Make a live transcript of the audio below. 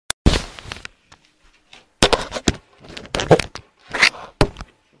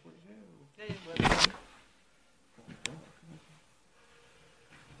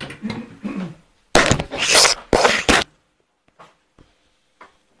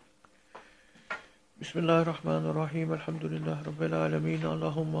بسم الله الرحمن الرحيم الحمد لله رب العالمين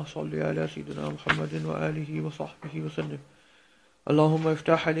اللهم صل على سيدنا محمد وآله وصحبه وسلم اللهم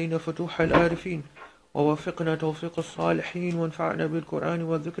افتح علينا فتوح العارفين ووفقنا توفيق الصالحين وانفعنا بالقرآن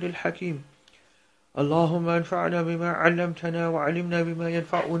والذكر الحكيم اللهم انفعنا بما علمتنا وعلمنا بما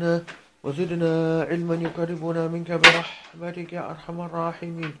ينفعنا وزدنا علما يقربنا منك برحمتك يا أرحم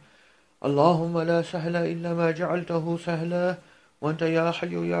الراحمين اللهم لا سهل إلا ما جعلته سهلا وأنت يا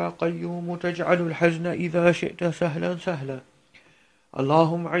حي يا قيوم تجعل الحزن إذا شئت سهلا سهلا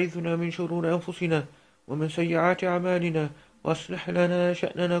اللهم أعذنا من شرور أنفسنا ومن سيئات أعمالنا واصلح لنا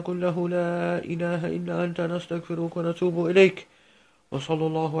شأننا كله لا إله إلا أنت نستغفرك ونتوب إليك وصلى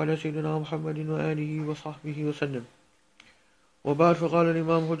الله على سيدنا محمد وآله وصحبه وسلم وبعد فقال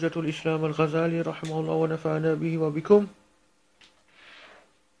الإمام حجة الإسلام al-Ghazali رحمه الله ونفعنا به وبكم.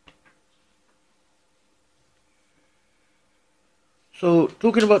 So,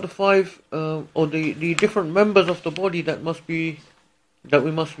 talking about the five or the different members of the body that we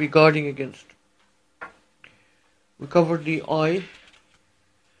must be guarding against. We covered the eye,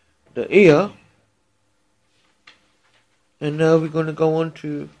 the ear, and now we're going to go on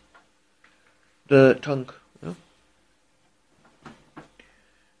to the tongue. Yeah?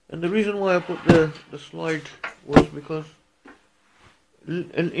 And the reason why I put the slide was because,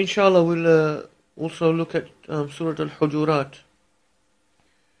 inshallah, we'll also look at Surah al-Hujurat,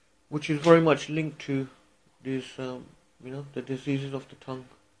 which is very much linked to these, the diseases of the tongue.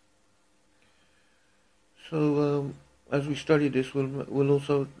 So, as we study this, we'll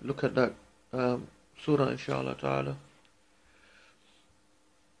also look at that surah, inshallah ta'ala.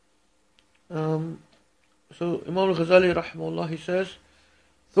 So, Imam al-Ghazali, rahimahullah, he says,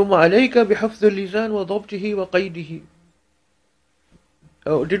 ثُمَّ عَلَيْكَ بِحَفْظِ اللِّسَانِ وَضَبْطِهِ وَقَيْدِهِ.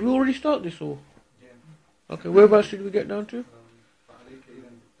 Oh, did we already start this or? Yeah. Okay, whereabouts did we get down to?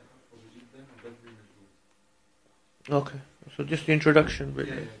 Okay, so just the introduction bit.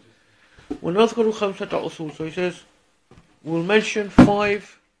 وَنَذْكُرُ خَمْسَةَ أُصُولٍ. So he says, we'll mention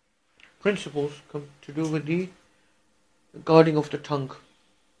 5 principles to do with the guarding of the tongue.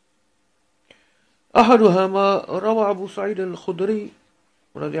 أحدها ما روى أبو سعيد الخدري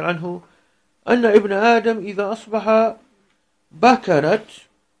رضي عنه أن ابن آدم إذا أصبح بكرت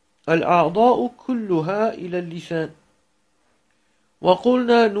الأعضاء كلها إلى اللسان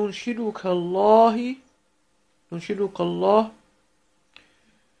وقلنا ننشدك الله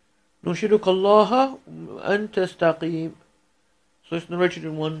أن تستقيم. So it's narrated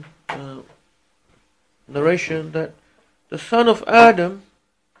in one narration that the son of Adam,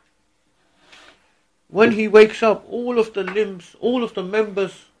 when he wakes up, all of the limbs, all of the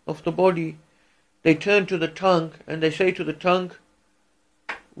members of the body, they turn to the tongue and they say to the tongue,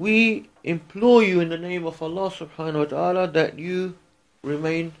 we implore you in the name of Allah subhanahu wa ta'ala that you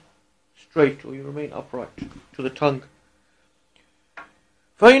remain straight or you remain upright, to the tongue.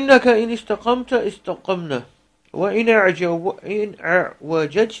 فإنك إن استقمت استقمنا وإن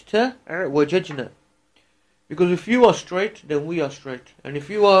أعوججنا. Because if you are straight, then we are straight. And if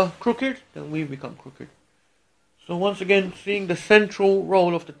you are crooked, then we become crooked. So once again, seeing the central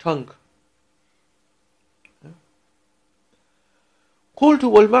role of the tongue. قلت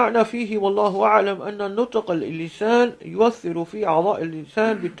والمعنى فيه والله أعلم أن النطق اللسان يؤثر في أعضاء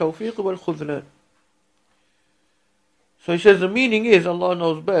اللسان بالتوفيق والخذلان. So he says the meaning is, Allah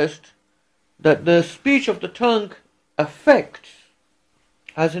knows best, that the speech of the tongue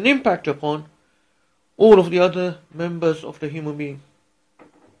has an impact upon all of the other members of the human being.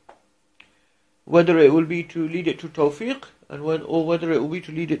 Whether it will be to lead it to tawfiq, or whether it will be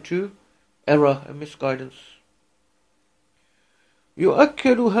to lead it to error and misguidance.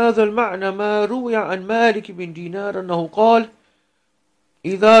 يؤكد هذا المعنى ما روي عن مالك بن دينار أنه قال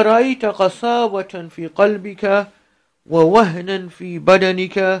إذا رأيت قساوة في قلبك ووهنا في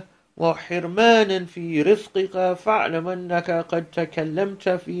بدنك وحرمانا في رزقك فاعلم أنك قد تكلمت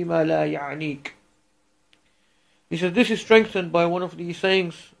فيما لا يعنيك. He says this is strengthened by one of the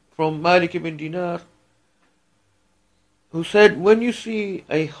sayings from Malik ibn Dinar, who said, when you see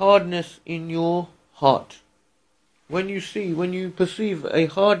a hardness in your heart, when you perceive a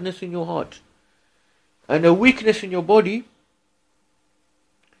hardness in your heart and a weakness in your body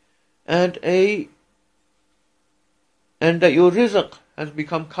and that your rizq has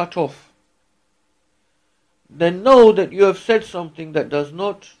become cut off, then know that you have said something that does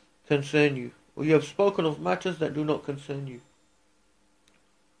not concern you, or you have spoken of matters that do not concern you.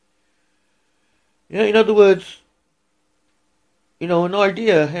 In other words, an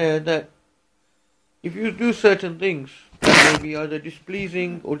idea here that if you do certain things that may be either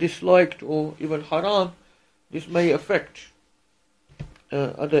displeasing or disliked or even haram, this may affect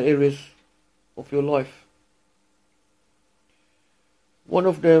other areas of your life. One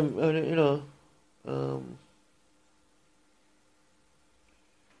of them,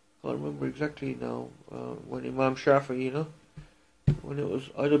 can't remember exactly now, when Imam Shafi'i, when it was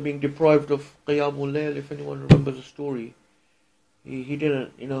either being deprived of Qiyamul Layl, if anyone remembers the story, he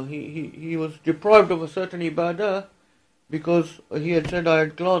didn't, he was deprived of a certain ibadah because he had said, I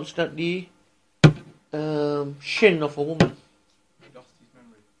had glanced at the shin of a woman. He lost his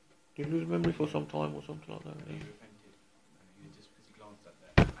memory. Did he lose memory for some time or something like that? He repented. He just because he glanced at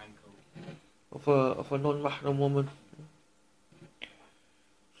the ankle Of a non-mahram woman.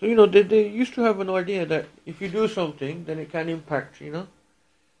 So, they used to have an idea that if you do something, then it can impact,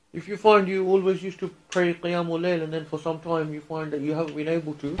 If you find you always used to pray Qiyamul Layl and then for some time you find that you haven't been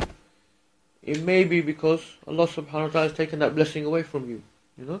able to, it may be because Allah subhanahu wa ta'ala has taken that blessing away from you,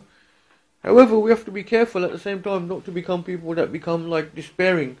 However, we have to be careful at the same time not to become people that become like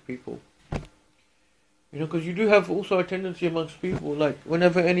despairing people. Because you do have also a tendency amongst people, like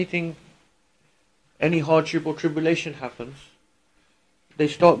whenever any hardship or tribulation happens, they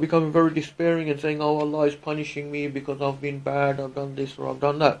start becoming very despairing and saying, oh, Allah is punishing me because I've been bad, I've done this or I've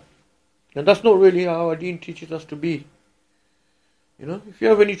done that. And that's not really how our deen teaches us to be. If you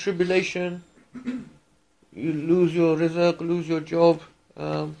have any tribulation, you lose your rizq, lose your job,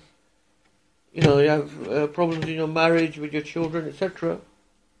 you have problems in your marriage with your children, etc.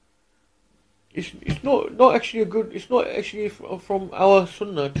 It's not actually from our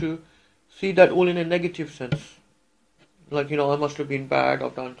sunnah to see that all in a negative sense. Like, I must have been bad,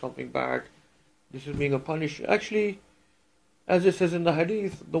 I've done something bad, this is being a punish. Actually, as it says in the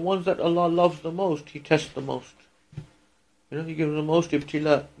hadith, the ones that Allah loves the most, He tests the most. He gives the most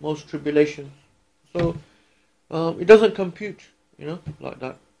ibtila, most tribulations. So, it doesn't compute, like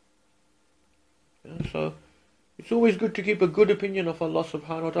that. So, it's always good to keep a good opinion of Allah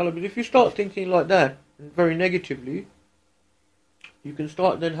subhanahu wa ta'ala. But if you start thinking like that, very negatively, you can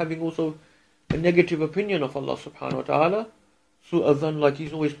start then having also a negative opinion of Allah subhanahu wa ta'ala. Su'adhan, like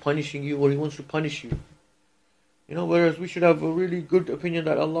He's always punishing you or He wants to punish you. Whereas we should have a really good opinion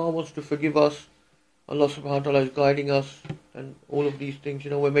that Allah wants to forgive us. Allah subhanahu wa ta'ala is guiding us and all of these things,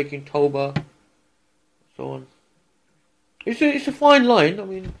 we're making tawbah, so on. It's a fine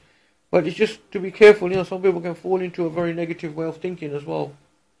line, but it's just to be careful, some people can fall into a very negative way of thinking as well.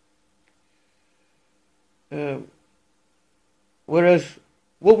 Whereas,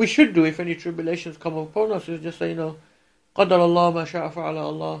 what we should do if any tribulations come upon us is just say, Qadar Allah ma sha'a fa'ala,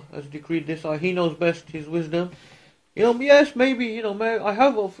 Allah has decreed this, He knows best, His wisdom. Yes, maybe, I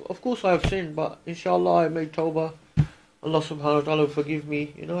have, of course I have sinned, but inshallah I made tawbah. Allah subhanahu wa ta'ala will forgive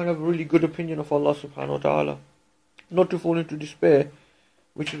me, and have a really good opinion of Allah subhanahu wa ta'ala. Not to fall into despair,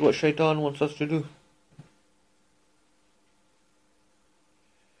 which is what shaitan wants us to do.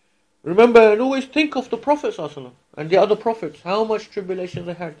 Remember, and always think of the Prophet ﷺ and the other prophets, how much tribulation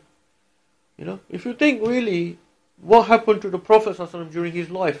they had. If you think really what happened to the Prophet ﷺ during his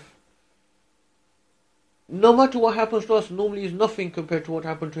life, no matter what happens to us, normally is nothing compared to what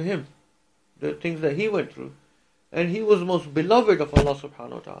happened to him. The things that he went through. And he was the most beloved of Allah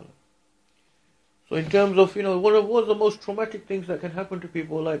subhanahu wa ta'ala. So in terms of, one of the most traumatic things that can happen to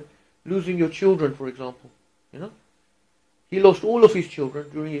people, like losing your children, for example. He lost all of his children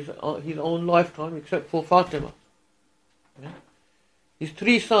during his own lifetime, except for Fatima. His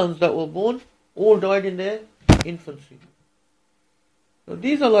 3 sons that were born, all died in their infancy. So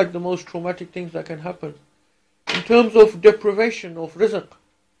these are like the most traumatic things that can happen. In terms of deprivation of rizq,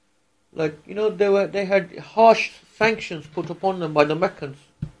 like, they had harsh sanctions put upon them by the Meccans,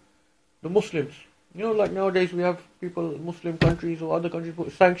 the Muslims. Like nowadays we have people, Muslim countries or other countries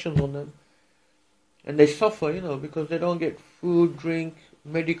put sanctions on them. And they suffer, because they don't get food, drink,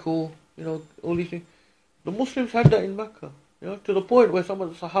 medical, all these things. The Muslims had that in Mecca, to the point where some of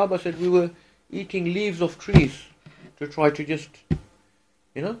the Sahaba said we were eating leaves of trees to try to just,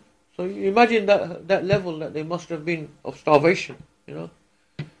 So you imagine that level that they must have been of starvation,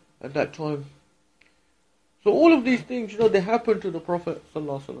 at that time. So all of these things, they happened to the Prophet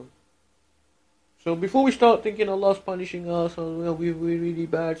sallallahu alaihi wasallam. So before we start thinking Allah's punishing us, or we're really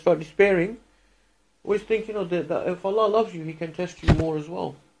bad, start despairing, always think, that if Allah loves you, He can test you more as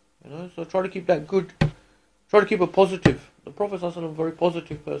well. So try to keep that good. Try to keep a positive. The Prophet ﷺ was a very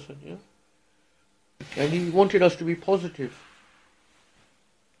positive person, and he wanted us to be positive.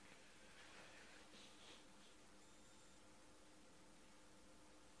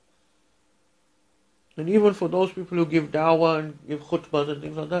 And even for those people who give da'wah and give khutbahs and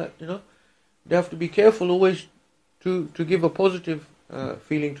things like that, they have to be careful always to give a positive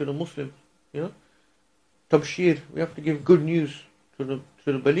feeling to the Muslims, Tabshir. We have to give good news to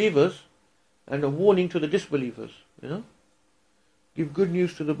the believers, and a warning to the disbelievers. Give good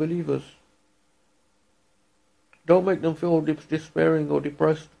news to the believers. Don't make them feel despairing or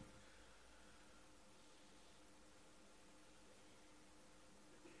depressed.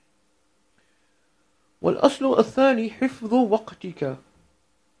 وَالْأَصْلُ الثَّانِي حِفْظُ وَقْتِكَ. So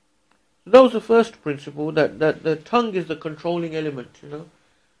that was the first principle, that the tongue is the controlling element.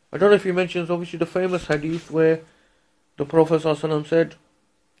 I don't know if he mentions obviously the famous hadith where the Prophet ﷺ said,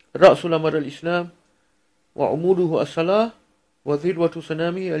 رَأْسُ الْأَمْرِ الْإِسْلَامِ وَعُمُودُهُ الصَّلَاةِ وَذِرْوَةُ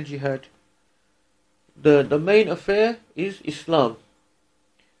سَنَامِهِ الْجِهَادِ. The main affair is Islam,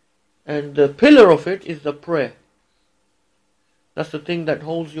 and the pillar of it is the prayer. That's the thing that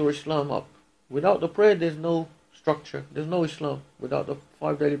holds your Islam up. Without the prayer, there's no structure, there's no Islam without the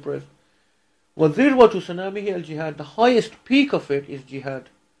 5 daily prayers. وَذِرْوَةُ سَنَامِهِ الْجِهَادِ. The highest peak of it is jihad.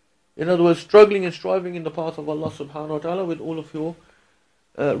 In other words, struggling and striving in the path of Allah subhanahu wa ta'ala with all of your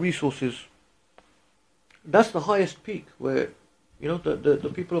resources. That's the highest peak where,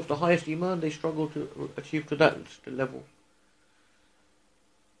 the people of the highest iman, they struggle to achieve to that level.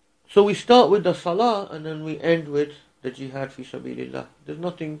 So we start with the salah and then we end with the jihad fi sabilillah. There's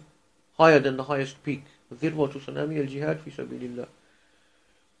nothing higher than the highest peak. ذِرْوَةُ سَنَامِهِ الْجِهَادِ fi sabilillah.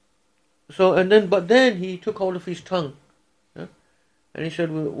 So, but then he took hold of his tongue. And he said,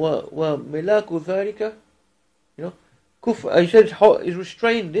 وَمِلَاكُ ذَلِكَ, he said, he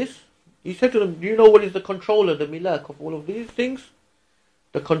restrained this. He said to them, do you know what is the controller, the milak of all of these things?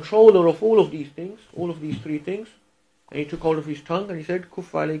 The controller of all of these things, all of these 3 things. And he took hold of his tongue and he said,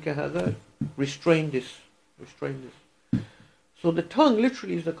 كُفْ عَلَيْكَ هَذَا. Restrain this. So the tongue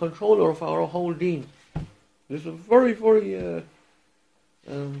literally is the controller of our whole deen. This is a very, very,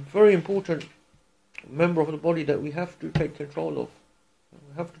 very important member of the body that we have to take control of.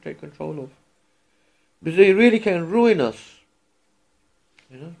 Because it really can ruin us.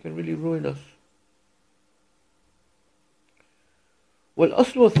 It can really ruin us.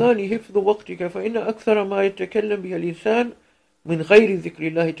 والأصل الثاني حفظ وقتك فإن أكثر ما يتكلم به الإنسان من غير ذكر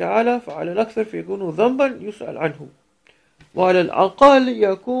الله تعالى فعلى الأكثر فيكون ذنبا يسأل عنه وعلى الأقل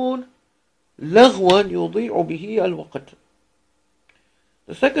يكون لغوا يضيع به الوقت.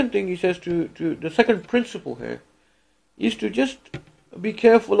 The second thing he says to the second principle here is to just be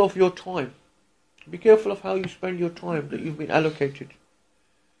careful of your time. Be careful of how you spend your time that you've been allocated.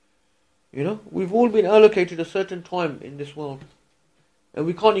 We've all been allocated a certain time in this world. And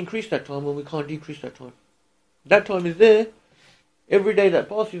we can't increase that time and we can't decrease that time. That time is there. Every day that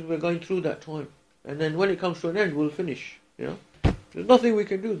passes, we're going through that time. And then when it comes to an end, we'll finish. There's nothing we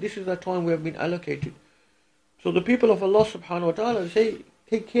can do. This is the time we have been allocated. So the people of Allah subhanahu wa ta'ala say,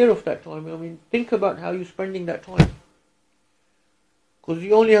 take care of that time. Think about how you're spending that time. Because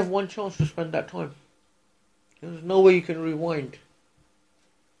you only have one chance to spend that time. There's no way you can rewind.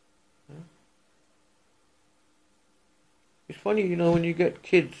 It's funny, when you get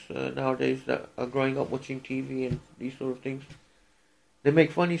kids nowadays that are growing up watching TV and these sort of things, they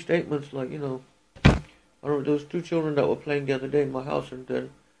make funny statements like, I don't know, there was 2 children that were playing the other day in my house, and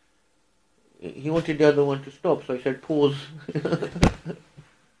then he wanted the other one to stop, so I said pause. Or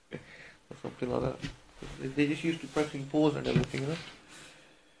something like that. They just used to pressing pause and everything,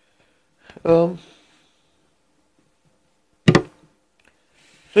 So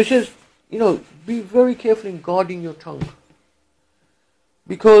he says, be very careful in guarding your tongue.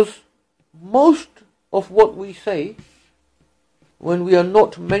 Because most of what we say, when we are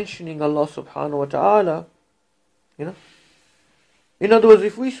not mentioning Allah subhanahu wa ta'ala, in other words,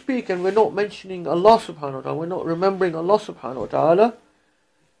 if we speak and we're not mentioning Allah subhanahu wa ta'ala, we're not remembering Allah subhanahu wa ta'ala,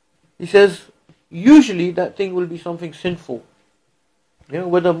 he says, usually that thing will be something sinful.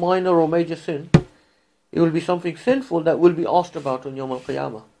 Whether minor or major sin, it will be something sinful that will be asked about on Yawm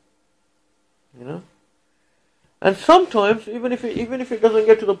al-Qiyamah. And sometimes, even if it doesn't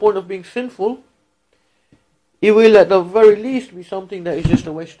get to the point of being sinful, it will at the very least be something that is just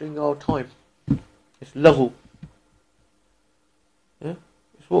a wasting our time. It's laghu.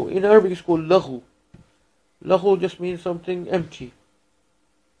 In Arabic it's called laghu. Laghu just means something empty.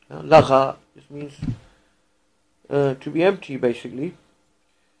 Lagha just means to be empty, basically.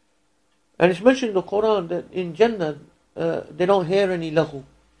 And it's mentioned in the Quran that in Jannah they don't hear any laghu.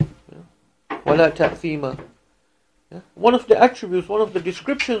 وَلَا تَأْثِيمًا. One of the attributes, one of the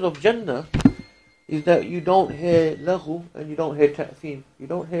descriptions of Jannah is that you don't hear laghu and you don't hear ta'thim. You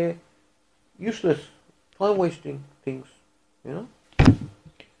don't hear useless, time-wasting things.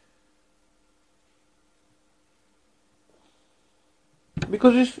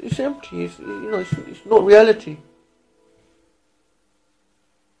 Because it's empty. It's not reality.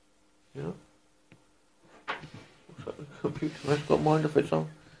 Computer has got mind of its own.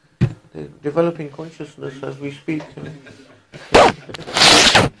 they're developing consciousness as we speak.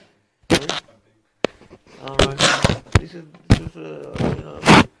 Alright. This is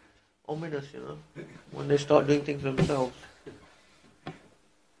ominous, when they start doing things themselves.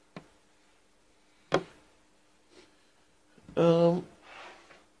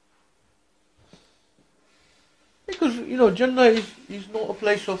 Because Jannah is not a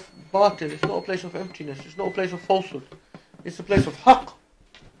place of batil, it's not a place of emptiness, it's not a place of falsehood, it's a place of haqq.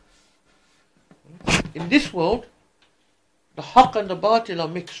 In this world, the haqq and the batil are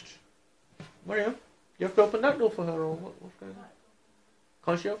mixed. Maryam, you have to open that door for her, or what's going on?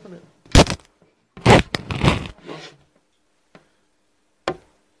 Can't she open it?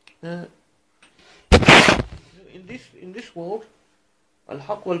 In this world,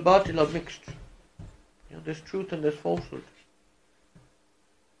 al-haqq wal-batil are mixed. There's truth and there's falsehood,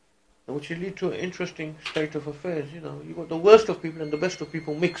 which will lead to an interesting state of affairs. You've got the worst of people and the best of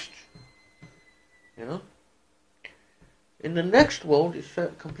people mixed. In the next world, it's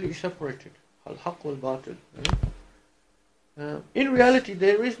completely separated. Al-haqq wal-batil. In reality,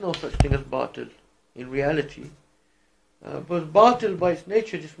 there is no such thing as batil. In reality, but batil by its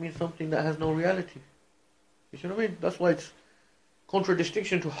nature just means something that has no reality. You see what I mean? That's why it's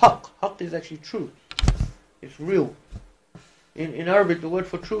contradistinction to haqq. Haqq is actually truth. It's real. In Arabic, the word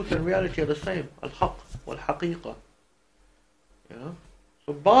for truth and reality are the same. Al-haqq wal-haqiqa.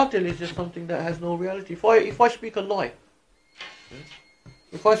 So batil is just something that has no reality. If I speak a lie,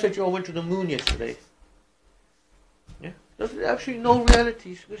 if I said to you I went to the moon yesterday, there's absolutely no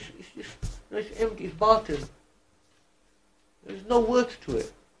reality. It's empty. It's batil. There's no worth to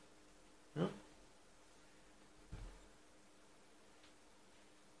it.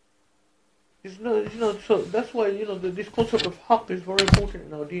 So that's why this concept of haqq is very important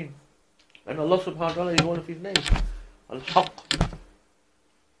in our deen, and Allah subhanahu wa ta'ala is one of His names, al-haqq.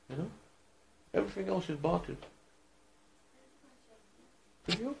 Everything else is batil.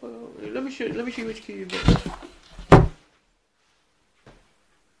 Let me see which key you got.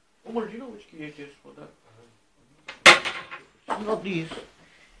 Omar, do you know which key it is for that? It's not these.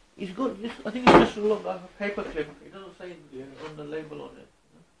 It's got this. I think it's just a paper clip. It doesn't say on the label on it.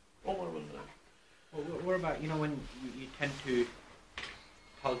 Omar will know. Well, what about when you tend to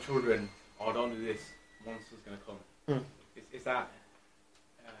tell children, "Oh, don't do this. Monster's going to come." Is that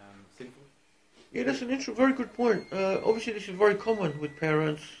sinful? Yeah, that's an very good point. Obviously, this is very common with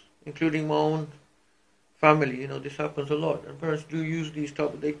parents, including my own family. This happens a lot, and parents do use these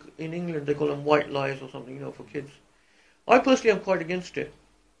type. In England, they call them white lies or something. For kids. I personally am quite against it.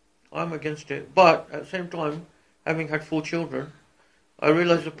 I'm against it, but at the same time, having had 4 children, I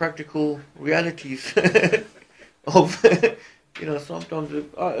realize the practical realities of sometimes.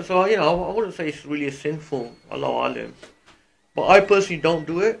 I wouldn't say it's really a sinful, Allah alim, but I personally don't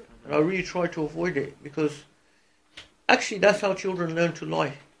do it. And I really try to avoid it, because actually that's how children learn to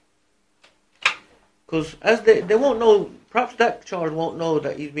lie. Because as they won't know, perhaps that child won't know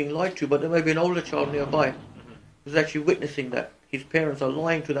that he's being lied to, but there may be an older child nearby who's actually witnessing that his parents are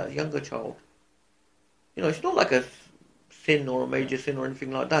lying to that younger child. It's not like a sin or a major sin or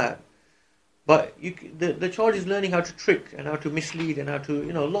anything like that, but the child is learning how to trick and how to mislead and how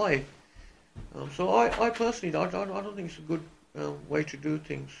to lie. So I personally I don't think it's a good way to do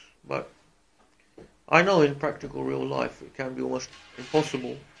things. But I know in practical real life it can be almost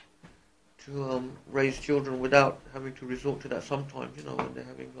impossible to raise children without having to resort to that sometimes, when they're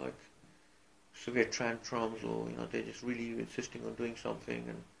having like severe tantrums, or they're just really insisting on doing something,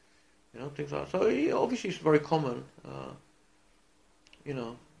 and things like that. So obviously it's very common. Sometimes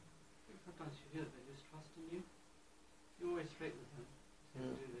you feel they just trust in you. You're always straight with them. You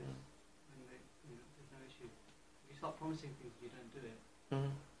do this, and there's no issue. If you start promising things, you don't do it.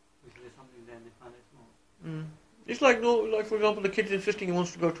 Because there's something there, and they find it's not. It's like for example, the kid's insisting he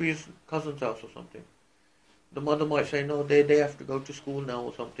wants to go to his cousin's house or something. The mother might say no, they have to go to school now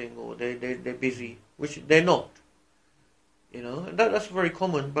or something, or they're busy, which they're not. And that's very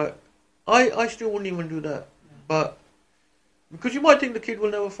common. But I still wouldn't even do that. But because you might think the kid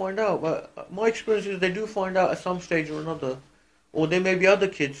will never find out, but my experience is they do find out at some stage or another. Or there may be other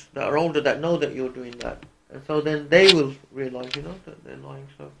kids that are older that know that you're doing that, and so then they will realise, that they're lying.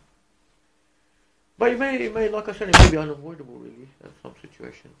 So, but it may, like I said, it may be unavoidable, really, in some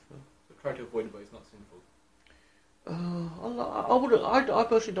situations. So try to avoid it, but it's not sinful. I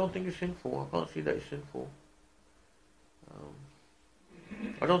personally don't think it's sinful. I can't see that it's sinful.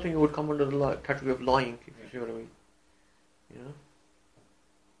 I don't think it would come under the category of lying, if you see what I mean.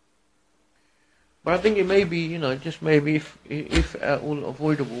 But I think it may be, just maybe if at all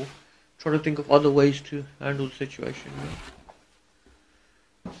avoidable, try to think of other ways to handle the situation.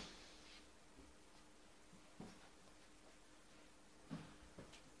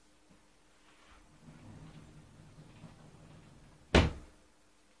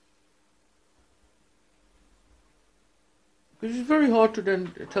 Because it's very hard to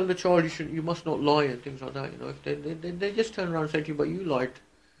then tell the child you must not lie and things like that. You know, if they just turn around and say to you, "But you lied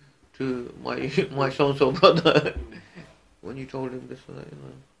to my so and so brother when you told him this or that." You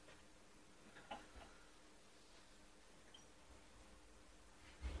know.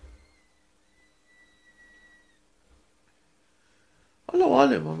 Allah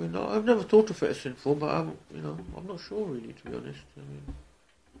alim. I mean, I've never thought of it as sinful, but I'm not sure really, to be honest. I mean,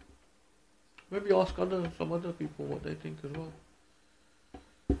 maybe ask some other people what they think as well.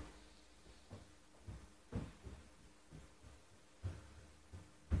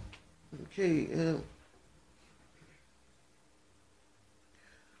 Okay.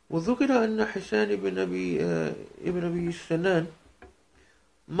 وذكر أن حسان ابن أبي سنان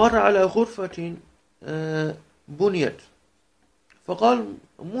مر على غرفة بنيت فقال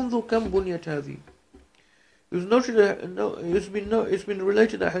منذ كم بنيت هذه. It's been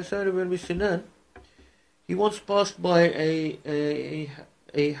related that Hassan ibn Abi Sinan, he once passed by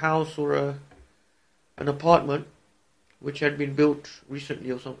a house or an apartment which had been built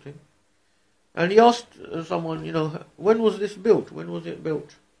recently or something, and he asked someone, when was this built? When was it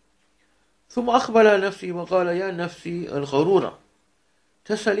built? ثم أقبل على نفسه وقال يا نفسي الغرورة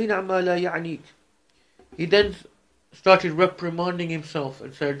تسألين عما لا يعنيك. He then started reprimanding himself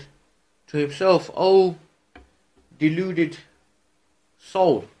and said to himself, "Oh, deluded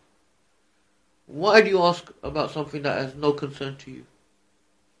soul, why do you ask about something that has no concern to you?"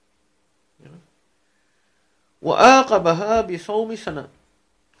 وَآقَبَهَا بِصَوْمِ سَنَةٍ.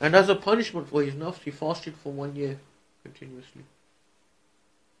 And as a punishment for his nafs, he fasted for 1 year continuously.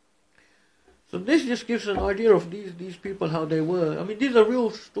 So this just gives an idea of these people, how they were. I mean, these are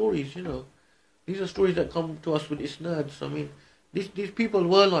real stories, These are stories that come to us with isnads. I mean, these people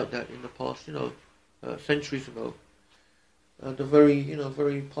were like that in the past, centuries ago. The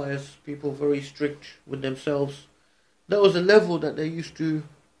very pious people, very strict with themselves. That was a level that they used to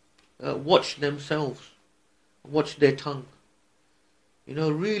watch themselves, watch their tongue.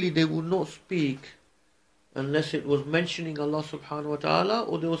 Really they would not speak unless it was mentioning Allah subhanahu wa ta'ala,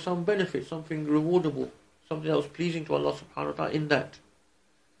 or there was some benefit, something rewardable, something that was pleasing to Allah subhanahu wa ta'ala in that.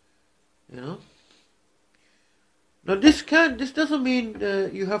 Now this doesn't mean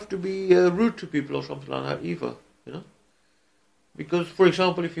you have to be rude to people or something like that either, Because, for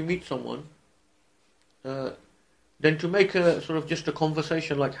example, if you meet someone, then to make a sort of just a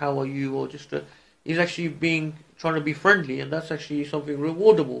conversation like "How are you?" or just he's actually trying to be friendly, and that's actually something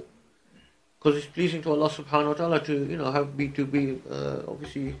rewardable, because it's pleasing to Allah subhanahu wa ta'ala to be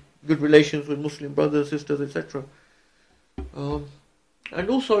obviously good relations with Muslim brothers, sisters, etc. And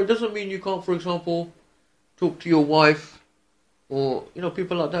also, it doesn't mean you can't, for example, talk to your wife, or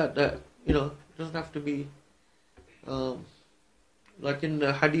people like that. It doesn't have to be like in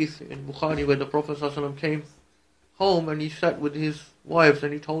the hadith in Bukhari, where the Prophet ﷺ came home and he sat with his wives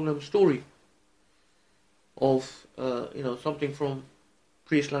and he told them a story of something from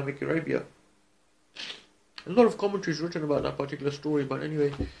pre-Islamic Arabia. A lot of commentaries written about that particular story, but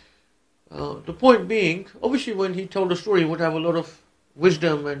anyway, the point being, obviously when he told the story, he would have a lot of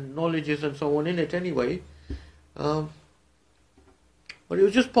wisdom and knowledges and so on in it anyway. But it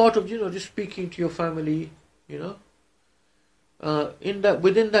was just part of just speaking to your family. Within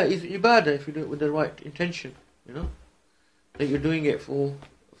that is ibadah, if you do it with the right intention. That you're doing it for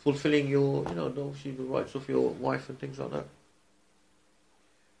fulfilling your obviously the rights of your wife and things like that.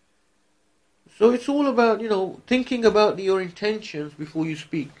 So it's all about thinking about your intentions before you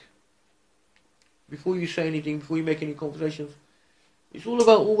speak, before you say anything, before you make any conversations. It's all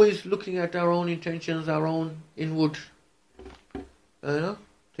about always looking at our own intentions, our own inward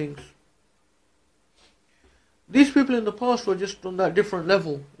things. These people in the past were just on that different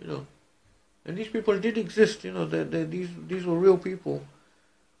level, and these people did exist. These were real people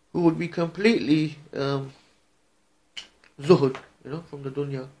who would be completely zuhud, from the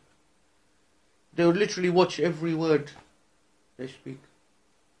dunya. They would literally watch every word they speak.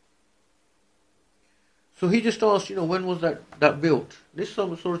 So he just asked, when was that built? This is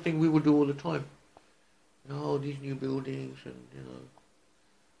some sort of thing we would do all the time. These new buildings, and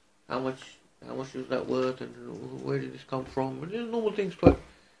how much is that worth, and where did this come from? And normal things, but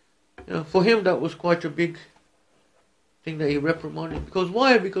for him that was quite a big thing that he reprimanded. Because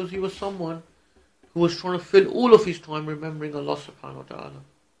why? Because he was someone who was trying to fill all of his time remembering Allah subhanahu wa ta'ala,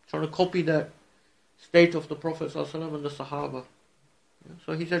 trying to copy that state of the Prophet ﷺ and the Sahaba.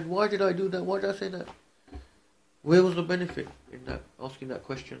 So he said, why did I do that? Why did I say that? Where was the benefit in that, asking that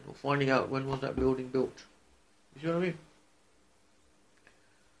question, or finding out when was that building built? You see what I mean?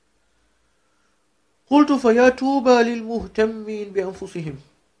 قلت فيا توبى للمهتمين بأنفسهم.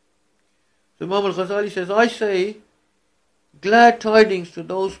 So Imam al-Ghazali says, I say, glad tidings to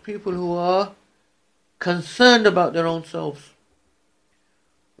those people who are concerned about their own selves.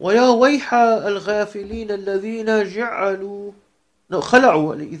 وَيَا وَيْحَ الْغَافِلِينَ الَّذِينَ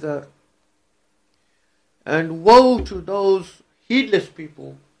خَلَعُوا الْإِذَارِ. And woe to those heedless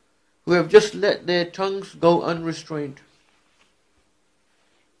people who have just let their tongues go unrestrained.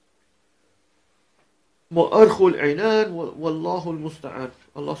 وَأَرْخُ الْعِنَانِ وَاللَّهُ الْمُسْتَعَانِ.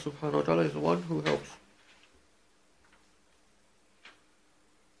 Allah subhanahu wa ta'ala is the one who helps.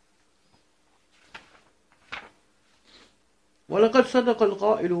 وَلَقَدْ صَدَقَ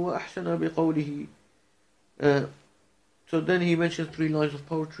الْقَائِلُ وَأَحْسَنَ بِقَوْلِهِ. So then he mentions 3 lines of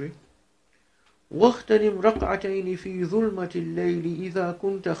poetry. واغتنم رقعتين في ظلمة الليل إذا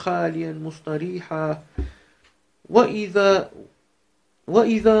كنت خاليا مستريحا وإذا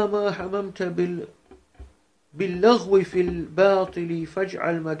ما هممت باللغو في الباطل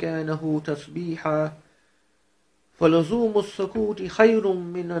فاجعل مكانه تسبيحا فلزوم السكوت خير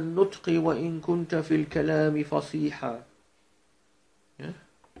من النطق وإن كنت في الكلام فصيحا. Yeah?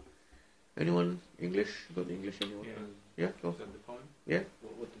 Anyone English? Got the English anyone? Yeah. Yeah, go. Is that the poem? Yeah.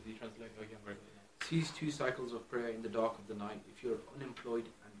 What did he translate? Oh, yeah, right. Seize 2 cycles of prayer in the dark of the night if you're unemployed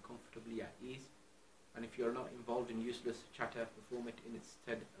and comfortably at ease. And if you're not involved in useless chatter, perform it in its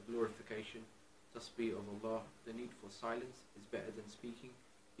stead a glorification. Tasbih of Allah. The need for silence is better than speaking,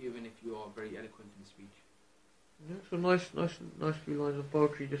 even if you are very eloquent in speech. Yeah, so nice few lines of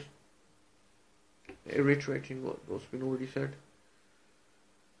poetry, just reiterating what's been already said.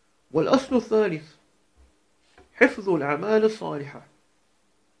 والأصل الثالث حفظ الأعمال الصالحة.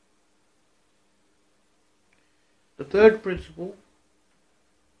 The third principle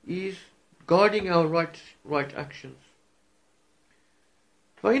is guarding our right actions.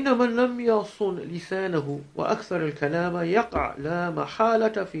 فإن من لم يصن لسانه وأكثر الكلام يقع لا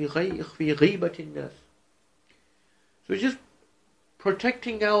محالة في غيبة الناس. So just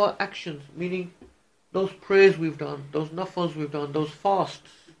protecting our actions, meaning those prayers we've done, those nafals we've done, those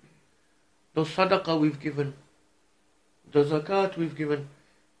fasts, those sadaqah we've given, the zakat we've given,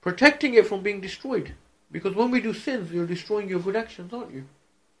 protecting it from being destroyed. Because when we do sins, you're destroying your good actions, aren't you?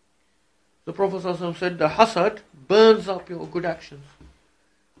 The Prophet ﷺ said the hasad burns up your good actions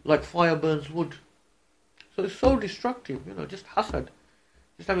like fire burns wood. So it's so destructive, just hasad.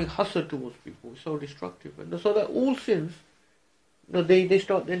 Just having hasad towards people is so destructive. And so that all sins, they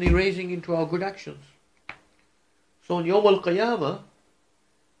start then erasing into our good actions. So on Yawm al-Qiyamah,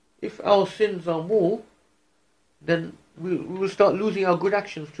 if our sins are more, then we will start losing our good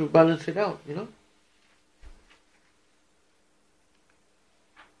actions to balance it out,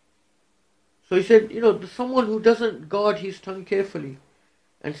 So he said, someone who doesn't guard his tongue carefully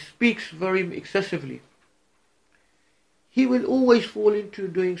and speaks very excessively, he will always fall into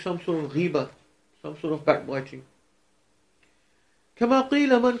doing some sort of ghibah, some sort of backbiting. كما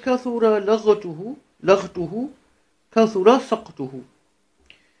قيل من كثر لغته كثر سقطه.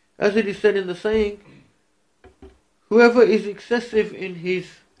 As it is said in the saying, whoever is excessive in his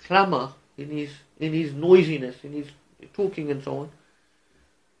clamour, in his noisiness, in his talking and so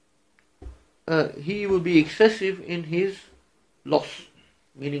on, he will be excessive in his loss,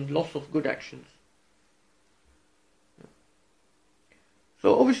 meaning loss of good actions.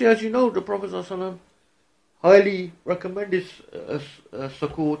 So obviously, as you know, the Prophet ﷺ highly recommended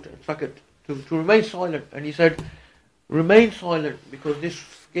sakut and sakat to remain silent, and he said, remain silent because this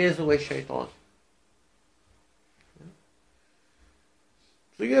scares away shaitan.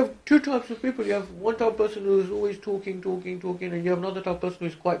 So you have 2 types of people. You have one type of person who is always talking, and you have another type of person who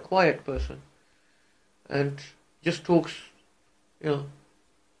is quite quiet person and just talks,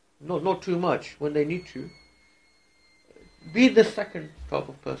 not too much when they need to. Be the second type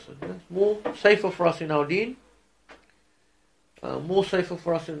of person. It's more safer for us in our deen, more safer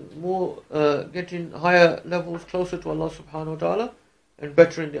for us in more getting higher levels closer to Allah subhanahu wa ta'ala and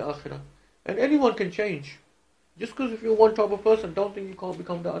better in the akhirah. And anyone can change. Just because if you're one type of person, don't think you can't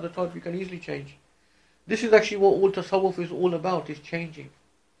become the other type. You can easily change. This is actually what all tasawwuf is all about, is changing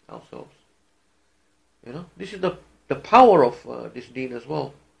ourselves. This is the power of this deen as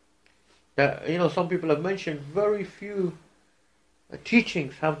well. That, some people have mentioned very few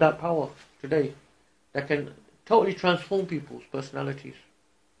teachings have that power today that can totally transform people's personalities.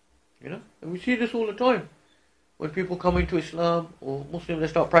 And we see this all the time. When people come into Islam or Muslim, they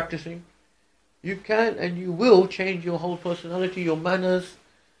start practicing, you can and you will change your whole personality, your manners,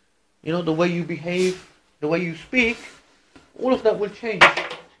 the way you behave, the way you speak. All of that will change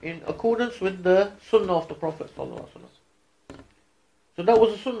in accordance with the sunnah of the Prophet ﷺ. So that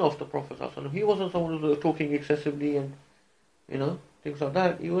was the sunnah of the Prophet ﷺ. He wasn't someone who was talking excessively and things like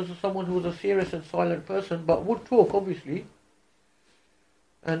that. He was someone who was a serious and silent person, but would talk, obviously,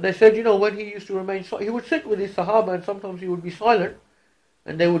 And they said, when he used to remain silent, he would sit with his Sahaba and sometimes he would be silent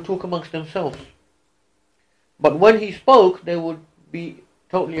and they would talk amongst themselves. But when he spoke, they would be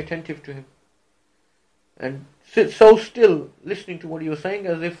totally attentive to him and sit so still listening to what he was saying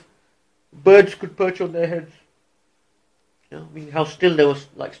as if birds could perch on their heads. How still they were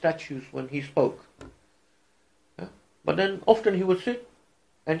like statues when he spoke. But then often he would sit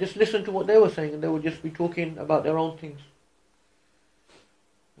and just listen to what they were saying and they would just be talking about their own things.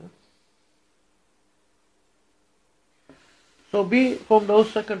 So be from those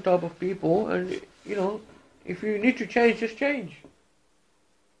second type of people, and if you need to change, just change.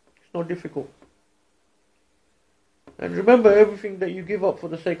 It's not difficult. And remember, everything that you give up for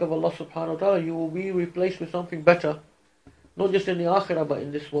the sake of Allah subhanahu wa ta'ala, you will be replaced with something better. Not just in the akhirah, but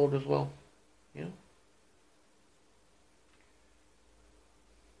in this world as well.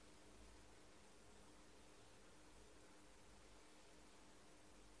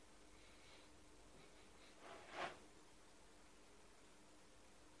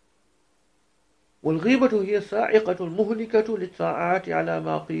 والغيبة هي الصاعقة المهلكة للطاعات على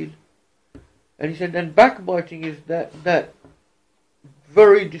ما قيل. And he said, and backbiting is that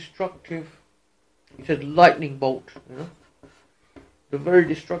very destructive, he said, lightning bolt. The very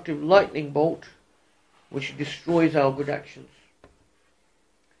destructive lightning bolt which destroys our good actions.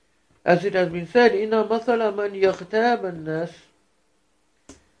 As it has been said, إن مثل من يغتاب الناس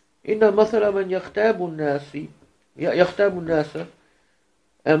إن مثل من يغتاب الناس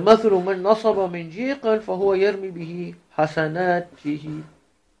مثل من نصب من جيقا فهو يرمي به حسناته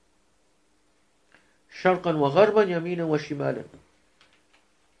شرقا وغربا يمينا وشمالا.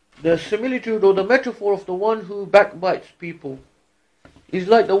 The similitude or the metaphor of the one who backbites people is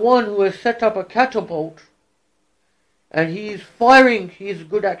like the one who has set up a catapult and he is firing his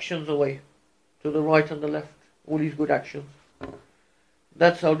good actions away to the right and the left, all his good actions.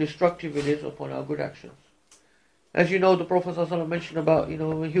 That's how destructive it is upon our good actions. As you know, the Prophet ﷺ mentioned about, he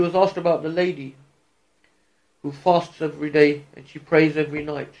was asked about the lady who fasts every day and she prays every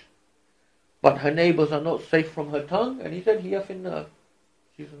night, but her neighbors are not safe from her tongue, and he said, Hiya finnar,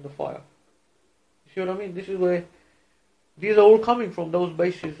 she's in the fire. You see what I mean? This is where, these are all coming from those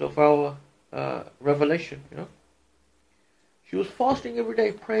bases of our revelation, She was fasting every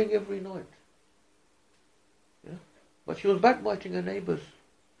day, praying every night. But she was backbiting her neighbors,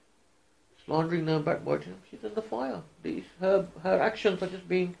 slandering them, backbiting them. She's in the fire. Her actions are just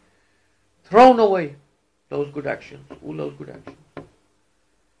being thrown away. Those good actions, all those good actions.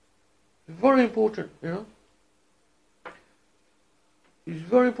 It's very important, It's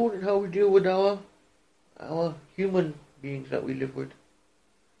very important how we deal with our human beings that we live with.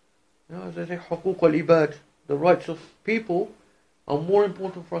 As I say, حقوق العباد, the rights of people are more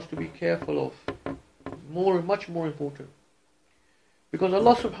important for us to be careful of. Much more important. Because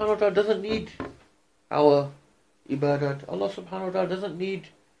Allah subhanahu wa ta'ala doesn't need our ibadat. Allah subhanahu wa ta'ala doesn't need,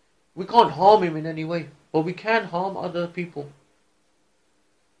 we can't harm Him in any way, but we can harm other people.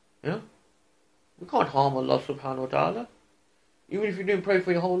 We can't harm Allah subhanahu wa ta'ala. Even if you didn't pray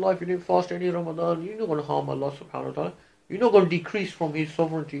for your whole life, you didn't fast any Ramadan, you're not going to harm Allah subhanahu wa ta'ala. You're not going to decrease from His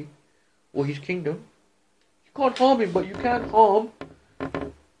sovereignty or His kingdom. You can't harm Him, but you can harm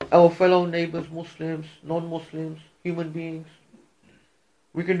our fellow neighbors, Muslims, non-Muslims, human beings.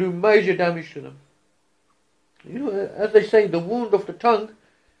 We can do major damage to them. As they say, the wound of the tongue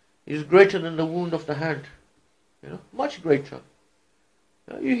is greater than the wound of the hand. Much greater.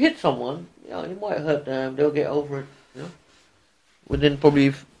 You hit someone, it might hurt them, they'll get over it, within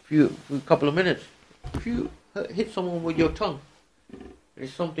probably a couple of minutes. If you hit someone with your tongue,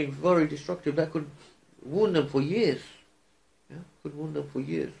 it's something very destructive that could wound them for years. Could wound them for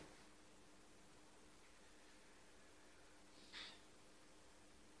years.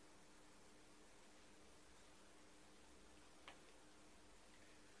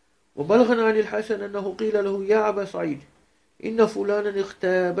 وبلغنا عن الحسن أنه قيل له يا أبا سعيد إن فلانا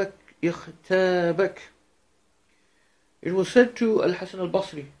اغتابك. It was said to Al-Hasan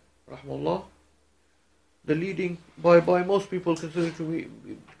al-Basri rahimahullah, the leading, by most people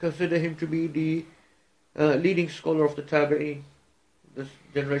consider him to be the leading scholar of the Tabi'een, this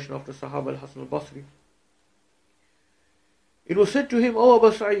generation after Sahaba, Al-Hasan al-Basri. It was said to him, "Oh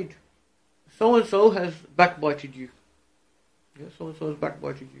Abu Sa'id, so and so has backbited you. So and so has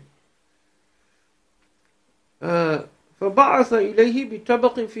backbited you." فبعث إليه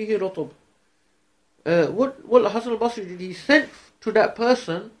بطبق فيه رطب. What Hasan al-Basri did, he sent to that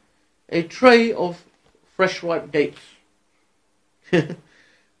person a tray of fresh ripe dates.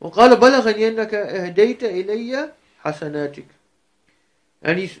 وقال بلغني أنك أهديت إلي حسناتك.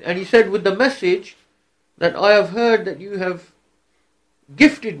 And he said with the message that I have heard that you have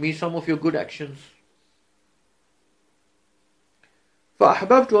gifted me some of your good actions.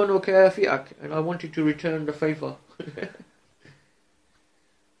 فَأَحْبَبْتُ أَنْ أُكَافِئَكَ, and I wanted to return the favor.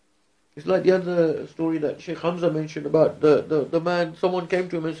 It's like the other story that Shaykh Hamza mentioned about the man. Someone came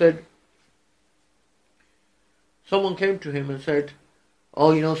to him and said,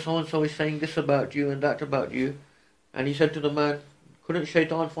 oh, you know, so-and-so is saying this about you and that about you. And he said to the man, couldn't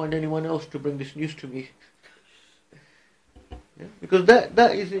Shaitan find anyone else to bring this news to me? Yeah? Because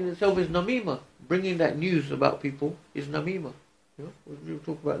that is in itself is namima. Bringing that news about people is namima. You know, we'll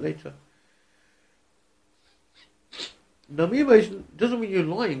talk about later. Namima doesn't mean you're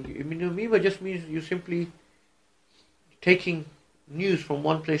lying. I mean, namima just means you're simply taking news from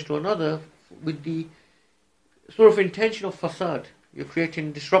one place to another with the sort of intention of fasad. You're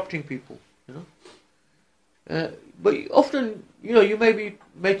disrupting people, you know. But often, you know, you may be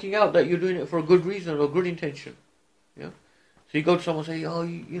making out that you're doing it for a good reason or good intention. Yeah. So you go to someone and say, oh,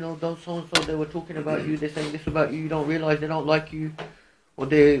 you know, those so-and-so, they were talking about you, they're saying this about you, you don't realize they don't like you, or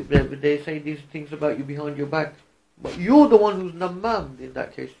they say these things about you behind your back. But you're the one who's namam in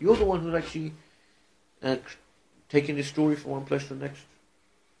that case. You're the one who's actually taking this story from one place to the next.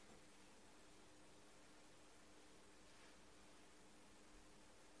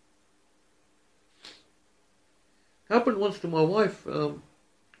 Happened once to my wife.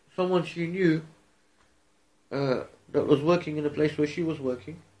 Someone she knew that was working in a place where she was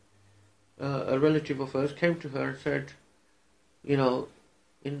working, a relative of hers, came to her and said, you know,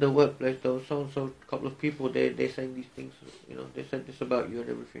 in the workplace there was so-and-so, a couple of people, they're saying these things, you know, they said this about you and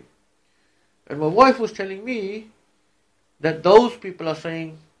everything. And my wife was telling me that those people are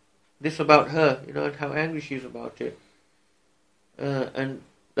saying this about her, you know, and how angry she is about it, and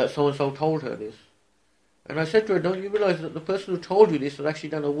that so-and-so told her this. And I said to her, don't you realize that the person who told you this has actually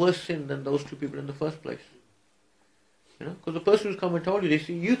done a worse sin than those two people in the first place? You know, because the person who's come and told you this,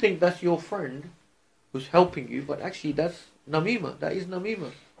 you think that's your friend who's helping you, but actually that's namima. That is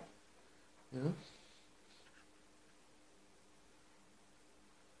namima. You know?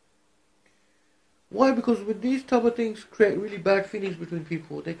 Why? Because with these type of things create really bad feelings between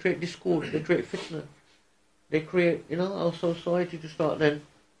people. They create discord. They create fitna. They create, you know, our society to start then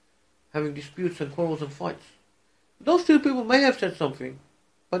having disputes and quarrels and fights. Those two people may have said something,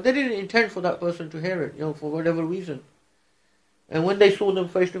 but they didn't intend for that person to hear it, you know, for whatever reason. And when they saw them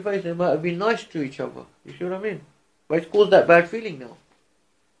face to face, they might have been nice to each other. You see what I mean? But it's caused that bad feeling now.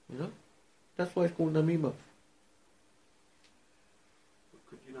 You know? That's why it's called namima.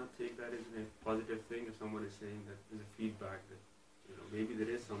 Could you not take that as a positive thing if someone is saying that there's a feedback that, you know, maybe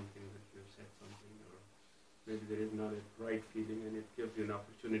there is something that you've said something, or maybe there is not a right feeling, and it gives you an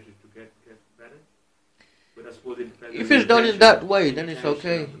opportunity to get better? But I suppose it depends. If it's done in that way, then it's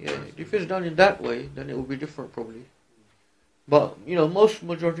okay. Yeah. If it's done in that way, then it will be different probably. But, you know,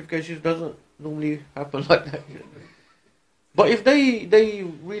 majority of cases doesn't normally happen like that. You know? But if they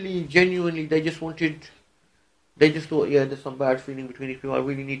really genuinely, they just thought, yeah, there's some bad feeling between these people, I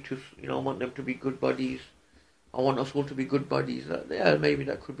really need to, you know, I want them to be good buddies. I want us all to be good buddies. Yeah, maybe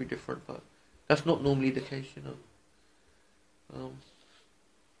that could be different, but that's not normally the case, you know.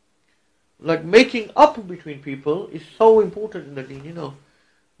 Like making up between people is so important in the deen, you know.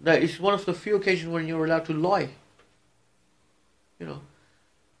 That is one of the few occasions when you're allowed to lie. You know.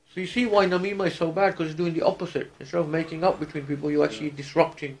 So you see why namima is so bad, because it's doing the opposite. Instead of making up between people, you're actually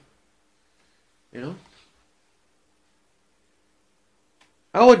disrupting. You know.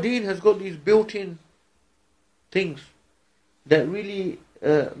 Our deen has got these built-in things that really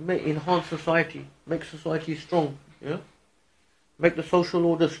enhance society, make society strong. Yeah. Make the social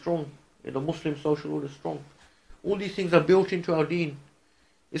order strong. The Muslim social order strong. All these things are built into our deen.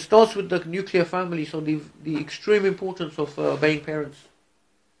 It starts with the nuclear family, so the extreme importance of obeying parents.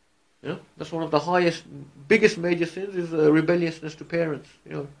 You know, that's one of the biggest major sins is rebelliousness to parents.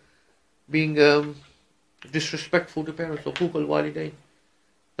 You know, being disrespectful to parents, or huquq al-walidain.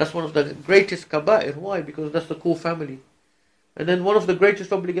 That's one of the greatest kaba'ir. Why? Because that's the core family. And then one of the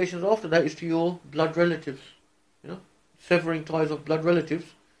greatest obligations after that is to your blood relatives. You know, severing ties of blood relatives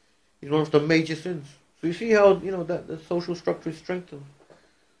is one of the major sins. So you see how, you know, that the social structure is strengthened.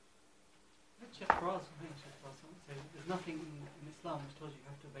 There's nothing in Islam which tells you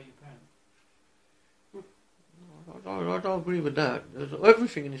have to obey your parents. I don't agree with that.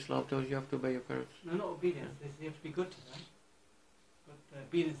 Everything in Islam tells you have to obey your parents. No, not obedience. You have to be good to them. But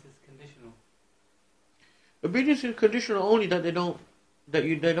obedience is conditional. Obedience is conditional only that they don't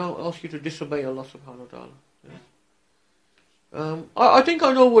ask you to disobey Allah subhanahu wa ta'ala. Yeah. I think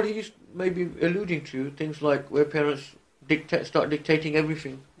I know what he's maybe alluding to. Things like where parents start dictating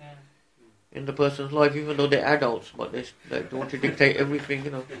everything. Yeah. in the person's life, even though they're adults, but they want to dictate everything,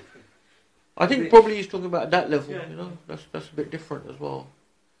 you know. I think probably he's talking about that level, you know. That's a bit different as well.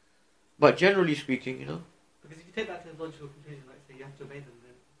 But generally speaking, you know. Because if you take that to a logical conclusion, like say you have to obey them,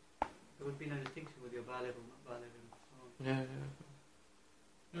 then there would be no distinction whether you're balagh or not balagh and so on.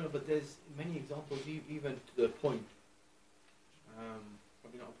 Yeah. No, but there's many examples, even to the point.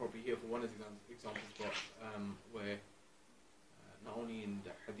 Probably not appropriate here for one of the examples, but where not only in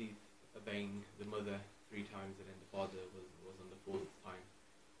the hadith obeying the mother 3 times, and then the father was on the 4th time,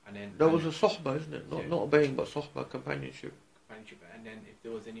 and then that was a sohbah, isn't it? Not obeying, but sohbah, companionship. And then if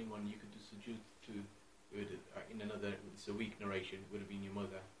there was anyone you could do sujood to, in another, it's a weak narration, it would have been your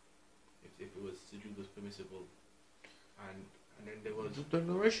mother, if it was sujood was permissible, and then there was the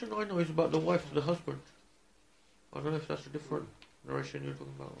narration I know is about the wife to the husband. I don't know if that's a different narration you're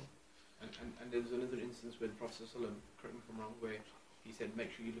talking about. And there was another instance where the Prophet ﷺ, correct me if I'm wrong, where he said, make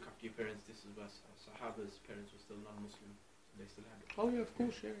sure you look after your parents. This is where Sahaba's parents were still non-Muslim, so they still had it. Oh yeah, of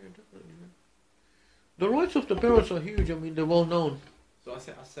course, yeah, definitely. Yeah. The rights of the parents are huge. I mean, they're well known. So I'll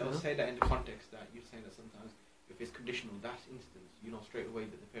say that in the context that you're saying that sometimes if it's conditional, that instance, you know straight away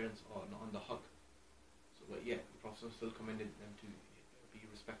that the parents are not on the haqq. So, but yet the Prophet still commended them to be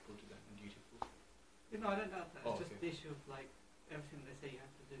respectful to them and dutiful. You know, I don't doubt that. It's just the issue of like everything they say you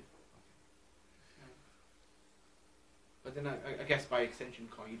have to do. But then I guess by extension,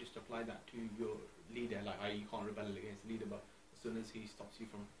 can't you just apply that to your leader? Like, you can't rebel against the leader, but as soon as he stops you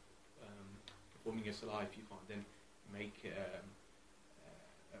from performing your salah, if you can't then make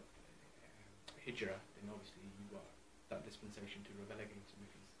hijrah, then obviously you've got that dispensation to rebel against him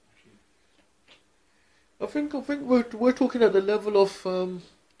if he's actually... I think we're talking at the level of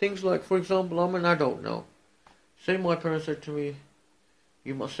things like, for example, I'm an adult now. Say my parents said to me,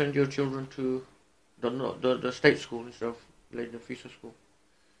 you must send your children to the state school instead of Lady Nafisa school.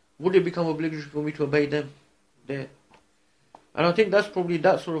 Would it become obligatory for me to obey them there? And I think that's probably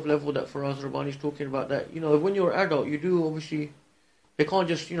that sort of level that Faraz Rabbani is talking about, that, you know, when you're an adult, you do obviously, they can't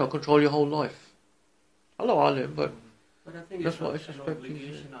just, you know, control your whole life. Allah Alim, but I think that's it's what I an suspect.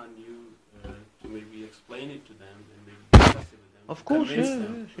 obligation on you to maybe explain it to them and maybe discuss it with them. Of course,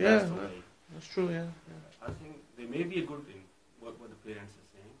 yeah. That's true, yeah. I think they may be a good thing, what the parents are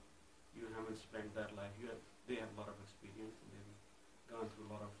saying. You haven't spent that life. They have a lot of experience and they've gone through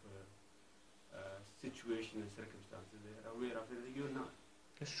a lot of situations and circumstances. They're aware of it. You're not.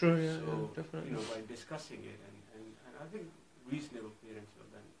 It's true, yeah, So, definitely. you know, by discussing it and I think reasonable parents will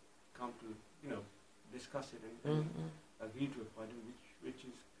then come to, you know, discuss it and agree to a point which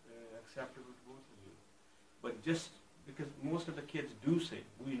is acceptable to both of you. But just because most of the kids do say,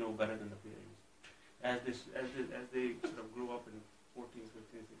 we know better than the parents. As they sort of grow up in 14,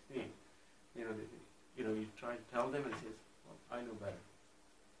 15, 16, you try to tell them and says, well, I know better.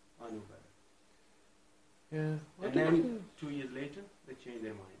 Yeah. And then 2 years later, they change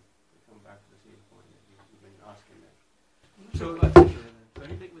their mind. They come back to the same point that you've been asking them. So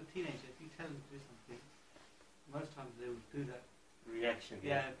I think with teenagers, if you tell them to do something, most times they will do that. Reaction.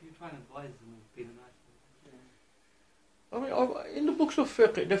 Yeah, if you try and advise them with being a nice I mean, in the books of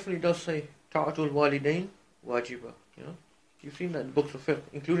fiqh, it definitely does say ta'atul walidain wajiba. You know, you've seen that in the books of fiqh,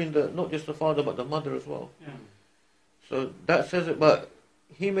 including not just the father but the mother as well. Yeah. So that says it, but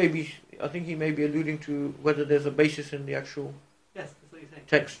I think he may be alluding to whether there's a basis in the actual Yes, that's what you're saying.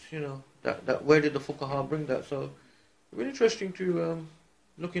 text. You know, that where did the fuqaha bring that? So it's really interesting to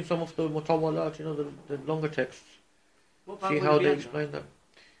look in some of the mutawalat, you know, the longer texts, see how they explain that.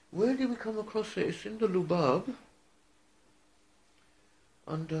 Where did we come across it? It's in the Lubab.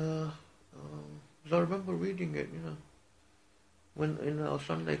 And because I remember reading it, you know, when in our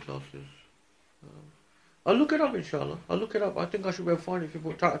Sunday classes. I'll look it up, inshallah. I'll look it up. I think I should be able to find it if you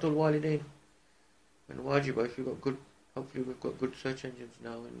put Ta'atul Walidain and Wajiba. If you've got good, hopefully we've got good search engines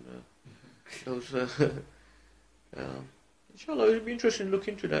now, and those. Inshallah, it'll be interesting to look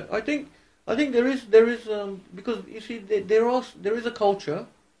into that. I think there is because you see there is a culture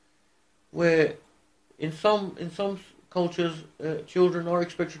where in some cultures, children are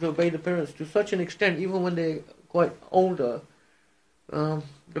expected to obey the parents to such an extent, even when they're quite older.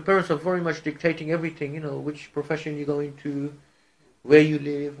 The parents are very much dictating everything, you know, which profession you go into, where you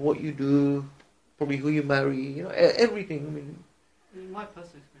live, what you do, probably who you marry, you know, everything. I mean, in my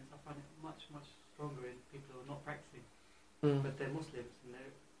personal experience, I find it much, much stronger in people who are not practicing, but they're Muslims, and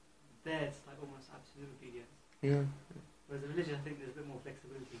there it's like almost absolute obedience. Yeah. Whereas in religion, I think there's a bit more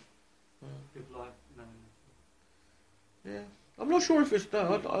flexibility. People are, Yeah, I'm not sure if it's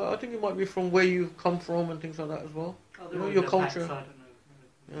that. I think it might be from where you come from and things like that as well. You know, your culture. I don't know.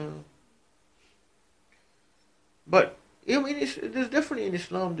 Yeah. But I mean, there's definitely in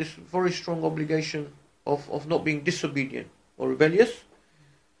Islam this very strong obligation of not being disobedient or rebellious.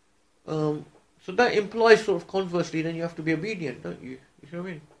 So that implies sort of conversely, then you have to be obedient, don't you? You see what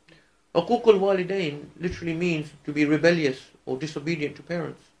I mean? Uququl walidain literally means to be rebellious or disobedient to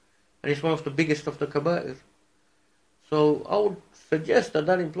parents. And it's one of the biggest of the kaba'ir. So I would suggest that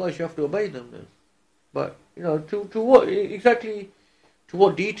implies you have to obey them then. But, to what exactly, to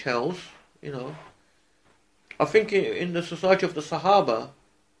what details, I think in the society of the Sahaba,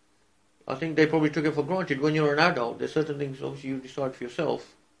 I think they probably took it for granted. When you're an adult, there's certain things obviously you decide for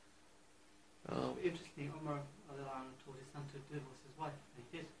yourself. Interesting, Umar told his son to divorce his wife, and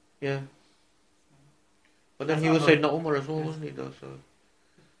he did. Yeah. But then he was saying that Umar as well, wasn't he, though? So,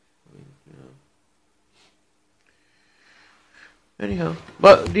 Anyhow,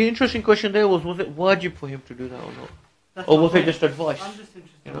 but the interesting question there was it wajib for him to do that or not? Or was it just advice? I'm just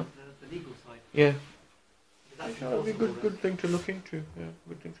interested in the legal side. Yeah. That would be a good thing to look into. Yeah,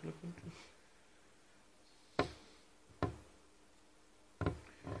 good thing to look into.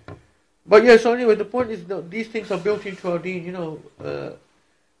 But yeah, so anyway, the point is that these things are built into our deen,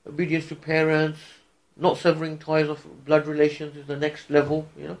 obedience to parents, not severing ties of blood relations is the next level,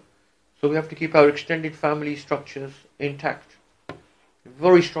 So we have to keep our extended family structures intact.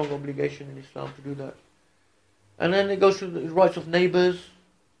 Very strong obligation in Islam to do that. And then it goes to the rights of neighbours.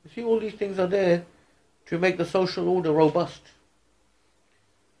 You see, all these things are there to make the social order robust.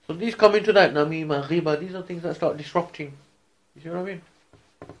 So these come into that, namima, ghiba, these are things that start disrupting. You see what I mean?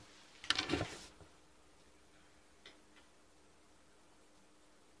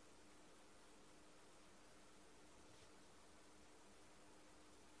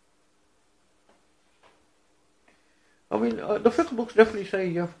 The fiqh books definitely say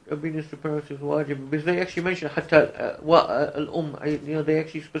you have obedience to parents is wajib, because they actually mention hatta al-umm, they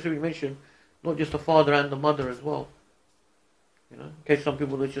actually specifically mention not just the father and the mother as well. In case some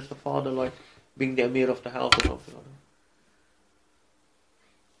people it's just the father, like being the emir of the house or something like that.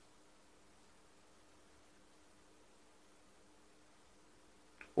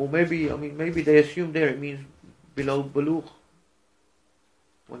 Or maybe they assume there it means below bulugh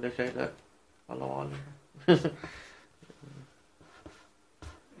when they say that. Allahu alam.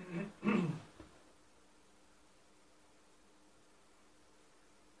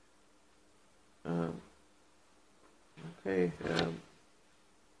 Okay.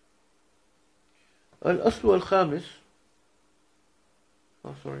 Al-Aslu al-Khamis.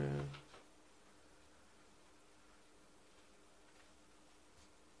 Oh, sorry.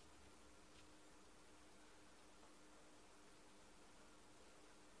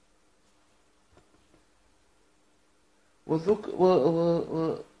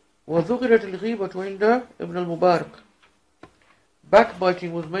 وذكرت الغيبة عند Ibn al-Mubarak.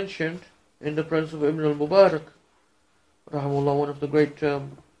 Backbiting was mentioned in the presence of Ibn al-Mubarak, rahimahullah, one of the great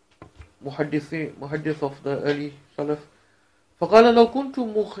muhaddith of the early Salaf. فقال لو كنت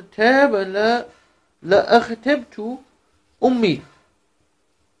مغتابا لأغتبت أمي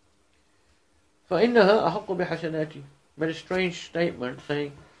فإنها أحق بحسناتي. Made a strange statement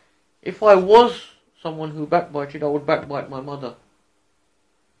saying, if I was someone who backbited, I would backbite my mother.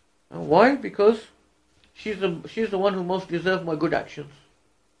 And why? Because she's the one who most deserves my good actions.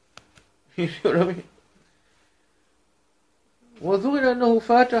 You see what I mean? وذكر أنه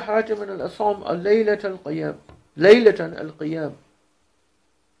فات حاتم الأصم ليلة القيام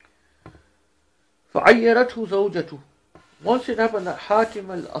فعيرته زوجته. Once it happened that Hatim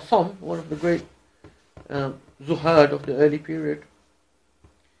al-Asam, one of the great zuhad of the early period,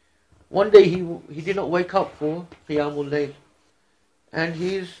 one day he did not wake up for Qiyamul Layl, and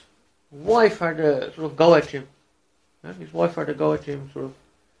his wife had a sort of go at him. His wife had a go at him, sort of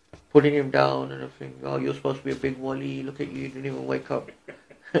putting him down and everything. Oh, you're supposed to be a big wali, look at you didn't even wake up.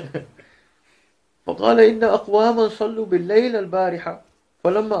 فقال إن أقواما صلوا بالليل البارحة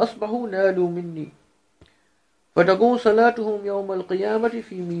فلما أصبحوا نالوا مني فتكون صلاتهم يوم القيامة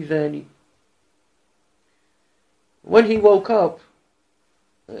في ميزاني. When he woke up,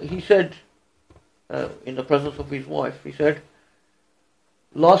 he said, in the presence of his wife, he said,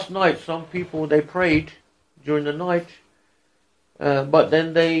 last night some people, they prayed during the night, but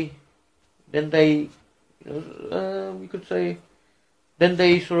then they we could say, then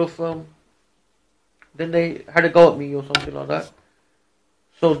they sort of, then they had a go at me or something like that.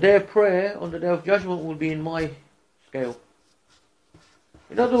 So their prayer on the Day of Judgment will be in my scale.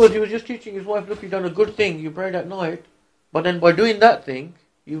 In other words, he was just teaching his wife, look, you've done a good thing, you prayed at night, but then by doing that thing,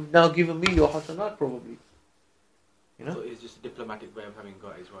 you've now given me your hasanat probably. So it's just a diplomatic way of having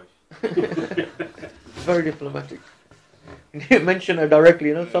got his wife. Very diplomatic. He didn't mention her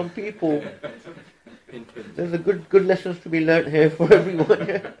directly, some people, Intent. There's a good lessons to be learnt here for everyone.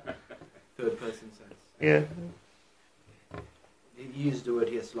 Yeah. Third person sense. Yeah. He used the word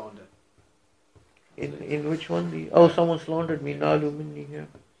here, slander. In which one? Someone slandered me. Nalu minni. Yeah.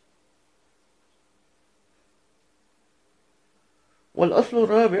 والأصل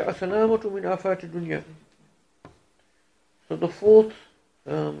الرابع السلامة من آفات الدنيا. So the fourth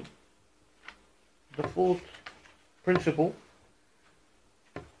principle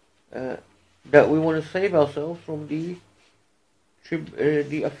that we want to save ourselves from the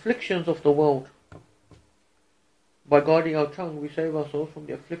afflictions of the world. By guarding our tongue, we save ourselves from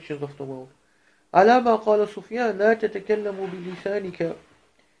the afflictions of the world. على ما قال سفيان لا تتكلم بلسانك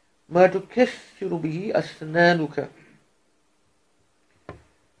ما تكسر به أسنانك.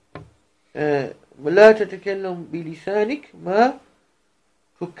 لا تتكلم بلسانك ما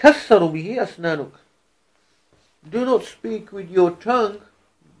تكسر به أسنانك. Do not speak with your tongue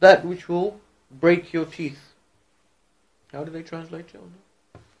that which will break your teeth. How do they translate it?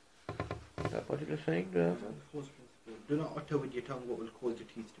 That particular saying? The fourth principle. Do not utter with your tongue what will cause your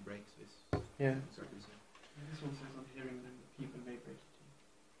teeth to break. So Yeah. exactly the same. This one says on hearing them, people may break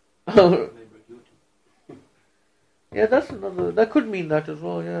your Oh, teeth. May break your teeth. yeah, that's another. That could mean that as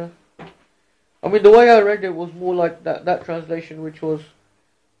well. Yeah. I mean, the way I read it was more like that translation, which was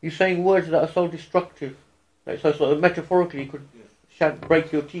you saying words that are so destructive. Like, so metaphorically, you could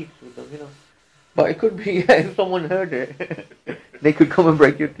break your teeth with them, you know. But it could be if someone heard it, they could come and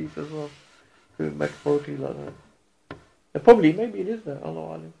break your teeth as well. Metaphorically like that. Probably, maybe it is that.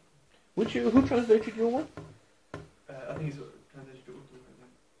 Allah Alim. Who translated your one? I think it's translated to Urdu.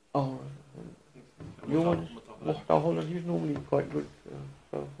 Oh, right. Your one is Muhta Holland. He's normally quite good.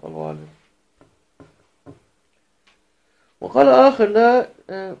 So Allah Alim. وقال آخر لا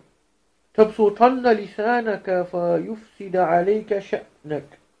تبسطن لسانك فيفسد عليك شأنك.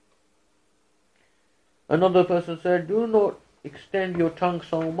 Another person said, do not extend your tongue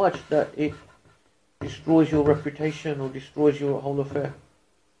so much that it destroys your reputation or destroys your whole affair.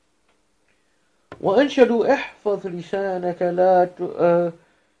 وأنشدوا احفظ لسانك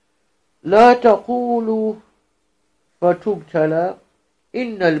لا تقول فتبتلى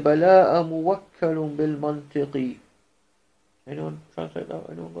إن البلاء موكل بالمنطق. Anyone translate that?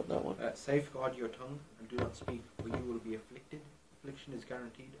 Anyone got that one? Safeguard your tongue and do not speak, for you will be afflicted. Affliction is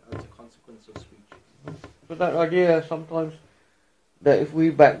guaranteed as a consequence of speech. So that idea sometimes that if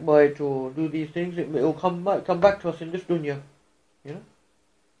we backbite or do these things, it will come back to us in this dunya. You know?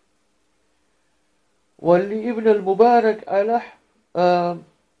 ولابن المبارك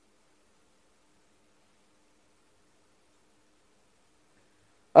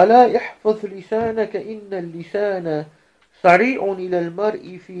ألا احفظ لسانك إن اللسان سريع إلى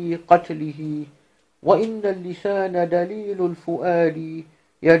المرء في قتله وإن اللسان دليل الفؤاد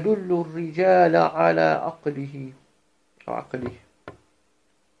يدل الرجال على عقله.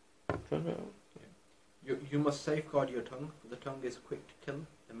 You must safeguard your tongue, for the tongue is quick to kill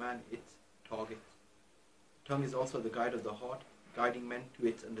the man its target. The tongue is also the guide of the heart, guiding men to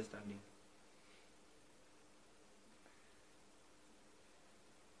its understanding.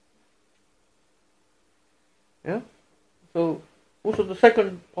 Yeah. So also the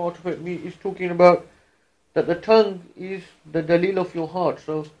second part of it is talking about that the tongue is the dalil of your heart.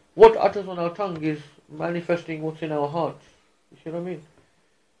 So what utters on our tongue is manifesting what's in our hearts. You see what I mean?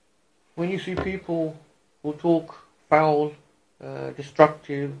 When you see people who talk foul,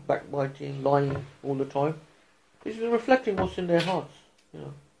 destructive, backbiting, lying all the time, this is reflecting what's in their hearts. You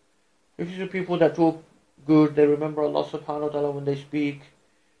know, if you see people that talk good, they remember Allah subhanahu wa ta'ala when they speak,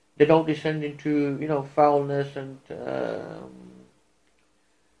 they don't descend into, you know, foulness and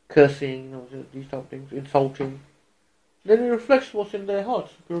cursing, you know, these type of things, insulting. Then it reflects what's in their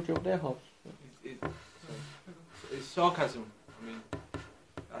hearts, the purity of their hearts. It's sarcasm. I mean,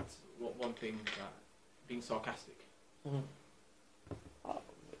 that's one thing, being sarcastic. Mm-hmm.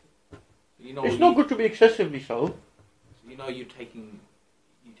 You know, it's not good to be excessively so. You know, you're taking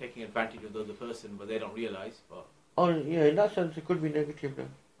advantage of the other person, but they don't realise. But oh yeah, in that sense, it could be negative then.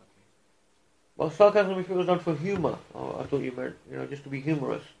 Well, sarcasm, if it was done for humour, I thought you meant, you know, just to be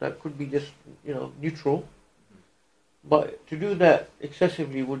humorous. That could be just, you know, neutral. Mm-hmm. But to do that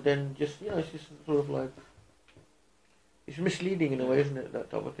excessively would then just, you know, it's just sort of like, it's misleading in a way, isn't it?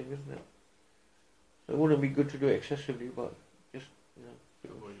 That type of thing, isn't it? So it wouldn't be good to do it excessively, but just, you know.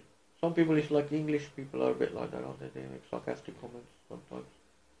 Some people, it's like English people are a bit like that, aren't they? They make sarcastic comments sometimes.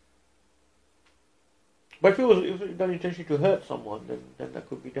 But if it was done intentionally to hurt someone, then that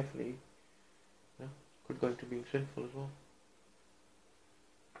could be definitely, could go into being sinful as well.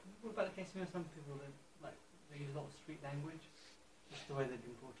 What about the case of some people that they use a lot of street language, just the way they've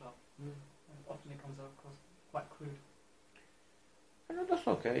been brought up, often it comes across quite crude. No, that's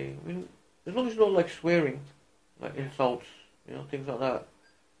okay. I mean, as long as it's not like swearing, like insults, things like that.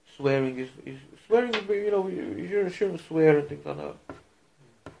 Swearing is swearing would be, you shouldn't swear and things like that.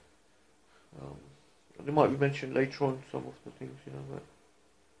 They might be mentioned later on, some of the things,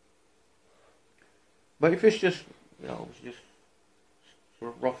 but if it's just, it's just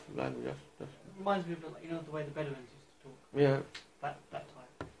sort of rough language, that's It reminds me of the way the Bedouins used to talk. yeah. That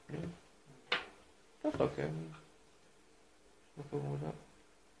type. Yeah. That's okay. I mean, no problem with that.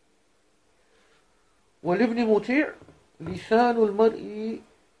 ولابن مطيع لسان المرء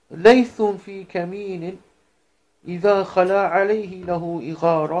ليث في كمين إذا خلا عليه له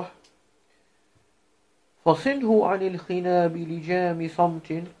إغارة فصنه عن الخناب لجام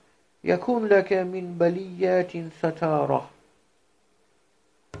صمت يكون لك من بليات ستارة.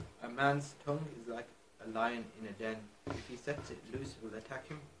 A man's tongue is like a lion in a den. If he sets it loose, it will attack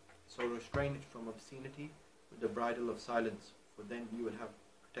him. So restrain it from obscenity with the bridle of silence, for then you will have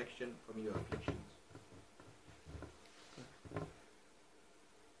protection from your afflictions.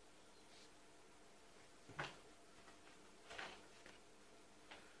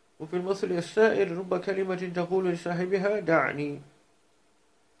 وفي المثل السائر رب كلمة تقول لصاحبها دعني.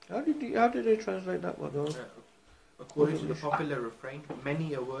 How did they translate that one? According to the popular refrain,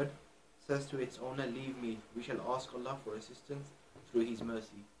 many a word says to its owner, leave me, we shall ask Allah for assistance through His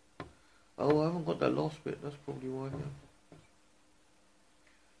mercy. Oh, I haven't got that last bit, that's probably why. Yeah.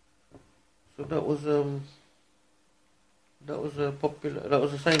 So that was a popular, that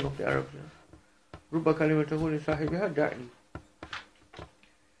was a saying of the Arabs. رب كلمة تقول لصاحبها دعني.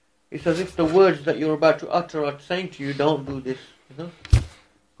 It's as if the words that you're about to utter are saying to you, don't do this,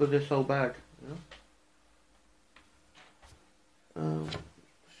 because they're so bad, Just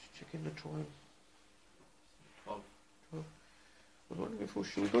checking the time. 12. I was wondering if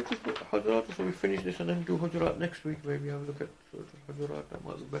should we go to Hujurat, so we finish this and then do Hujurat next week, maybe have a look at sort of Hujurat, that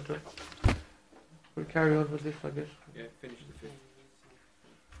might be better. We'll carry on with this, I guess. Yeah, finish the fifth.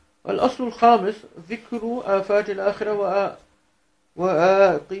 الأصل الخامس ذكر آفات الآخرة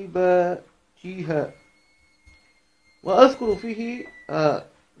وعاقباتها وأذكر فيه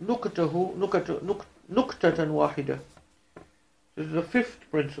نكتة واحدة. This is the fifth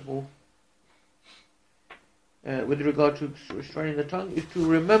principle with regard to restraining the tongue, is to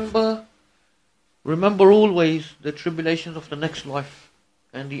remember always the tribulations of the next life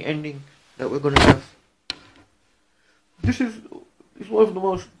and the ending that we're going to have. This is one of the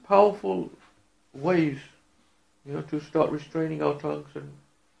most powerful ways to start restraining our tongues and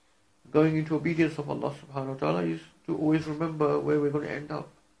going into obedience of Allah subhanahu wa ta'ala, is to always remember where we're going to end up.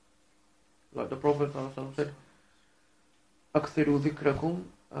 Like the Prophet said, أكثروا ذكركم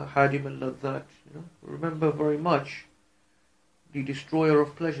حادم اللذات. Remember very much the destroyer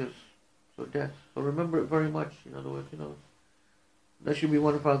of pleasures, so death. So remember it very much. In other words, that should be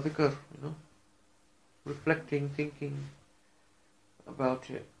one of our dhikr, reflecting, thinking about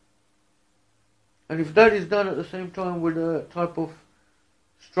it. And if that is done at the same time with a type of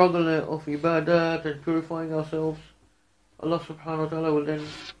struggle of ibadat and purifying ourselves, Allah subhanahu wa ta'ala will then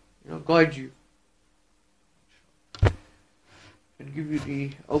guide you and give you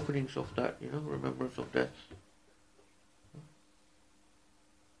the openings of that, remembrance of death.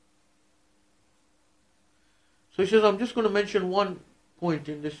 So he says, I'm just going to mention one point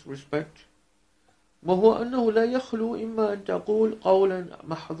in this respect. وهو أنه لا يخلو إما أن تقول قولا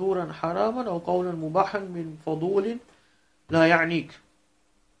محظورا حراما أو قولا مباحا من فضول لا يعنيك.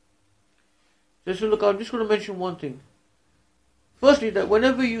 So look, I'm just going to mention one thing. Firstly, that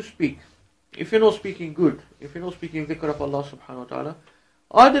whenever you speak, if you're not speaking good, if you're not speaking dhikr of Allah subhanahu wa ta'ala,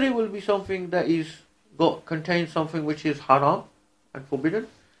 either it will be something that contains something which is haram and forbidden,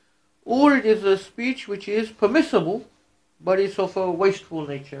 or it is a speech which is permissible, but it's of a wasteful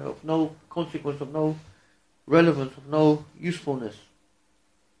nature, of no consequence, of no relevance, of no usefulness.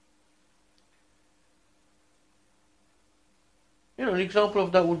 An example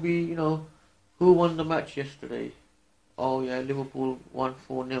of that would be, who won the match yesterday? Oh yeah, Liverpool won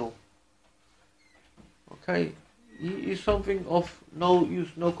 4-0. Okay, it's something of no use,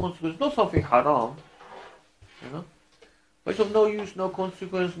 no consequence, not something haram, but it's of no use, no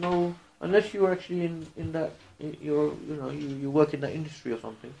consequence, unless you're actually in that, you work in that industry or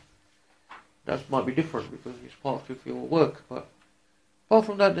something. That might be different because it's part of your work. But apart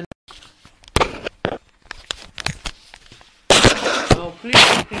from that, then please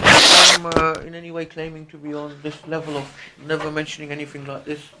don't think that I'm in any way claiming to be on this level of never mentioning anything like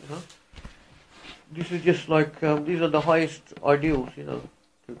this. This is just like these are the highest ideals, to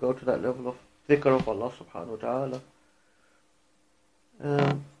go to that level of dhikr of Allah subhanahu wa ta'ala.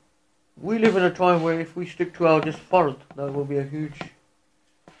 we live in a time where if we stick to our just fard, that will be a huge.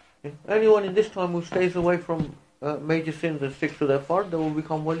 Anyone in this time who stays away from major sins and sticks to their fard, they will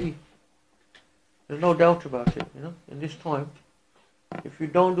become wali. There's no doubt about it. In this time, if you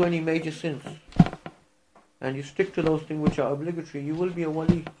don't do any major sins and you stick to those things which are obligatory, you will be a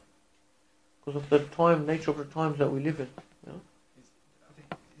wali because of the nature of the times that we live in.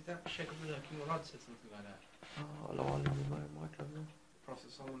 Is that Shaykh Ridhwan said something like that? Allah might have known. Prophet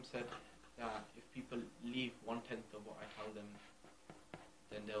Sallallahu said that if people leave 1/10 of what I tell them,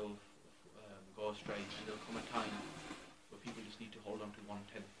 then they'll go astray, and there'll come a time where people just need to hold on to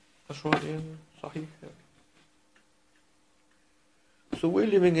 1/10. That's right, yeah. Sahih. Yeah. So we're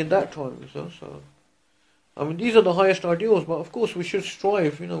living in that time, so I mean, these are the highest ideals, but of course we should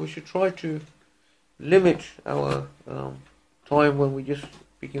strive, we should try to limit our time when we just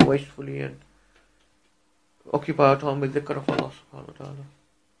speaking wastefully and occupy our time with dhikr of Allah subhanahu wa ta'ala.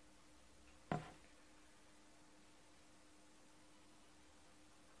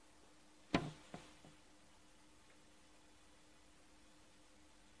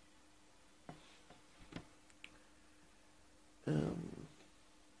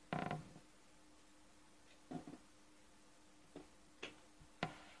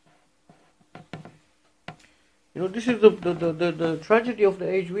 This is the tragedy of the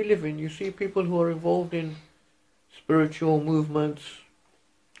age we live in. You see people who are involved in spiritual movements,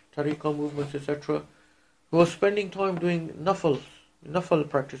 tariqah movements, etc., who are spending time doing nafal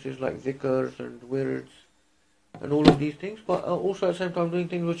practices like zikrs and wirds and all of these things, but also at the same time doing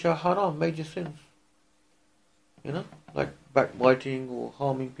things which are haram, major sins. Like backbiting or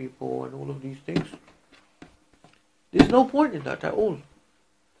harming people and all of these things. There's no point in that at all.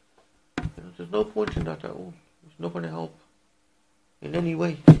 There's no point in that at all. It's not going to help in any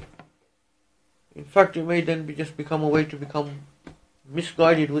way. In fact, it may then just become a way to become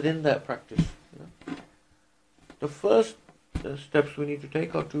misguided within that practice. The first steps we need to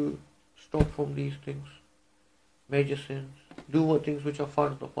take are to stop from these things, major sins. Do things which are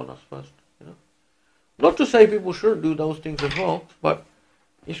fard upon us first. Not to say people shouldn't do those things as well, but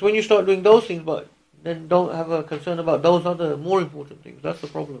it's when you start doing those things, but then don't have a concern about those other more important things. That's the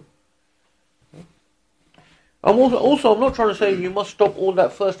problem. I'm not trying to say you must stop all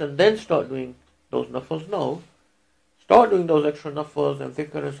that first and then start doing those nafals. No. Start doing those extra nafals and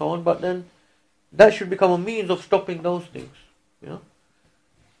dhikr and so on, but then that should become a means of stopping those things.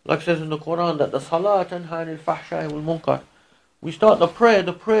 Like it says in the Quran that the salah tanha anil fahsha'i wal munkar. We start the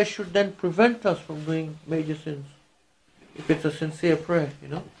prayer should then prevent us from doing major sins. If it's a sincere prayer,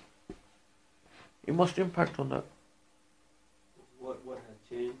 it must impact on that. What has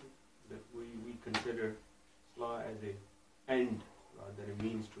changed that we consider Salah as an end rather than a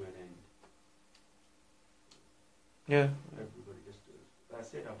means to an end. Yeah. Everybody just does.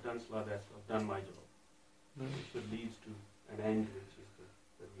 That's it, I've done Salah, I've done my job. Mm. It should lead to an end which is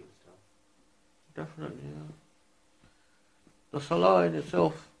the real stuff. Definitely, yeah. The Salah in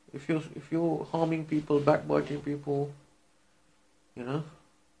itself, if you're harming people, backbiting people,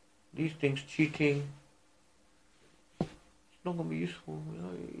 these things, cheating, it's not going to be useful.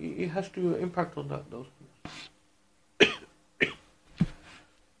 It has to impact on those things.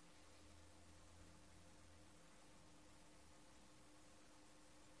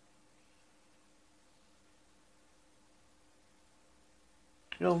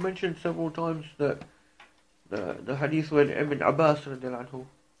 I mentioned several times that the hadith where Ibn Abbas radiallahu anhu,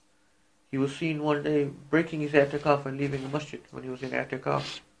 he was seen one day breaking his i'tikaf and leaving the masjid when he was in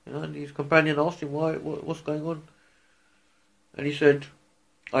i'tikaf. And his companion asked him, what's going on? And he said,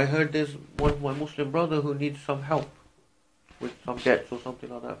 I heard there's my Muslim brother who needs some help with some debts or something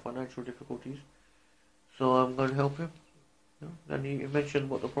like that, financial difficulties. So I'm going to help him. Then he mentioned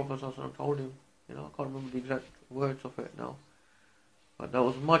what the Prophet ﷺ told him. I can't remember the exact words of it now. But that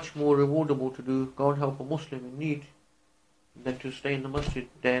was much more rewardable to go and help a Muslim in need than to stay in the masjid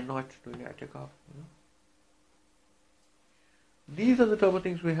day and night doing i'tikaf. These are the type of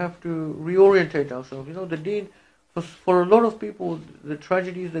things we have to reorientate ourselves. The deen, for a lot of people, the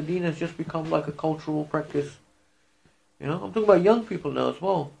tragedy is the deen has just become like a cultural practice. I'm talking about young people now as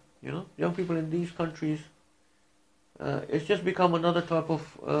well. Young people in these countries, it's just become another type of,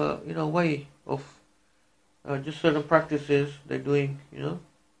 way of just certain practices they're doing,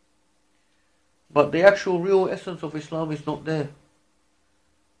 But the actual real essence of Islam is not there.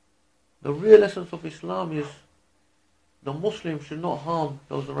 The real essence of Islam is the Muslim should not harm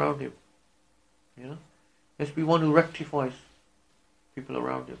those around him. He has to be one who rectifies people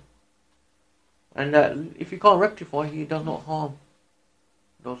around him. And that if he can't rectify, he does not harm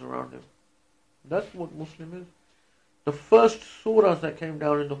those around him. That's what Muslim is. the first surahs that came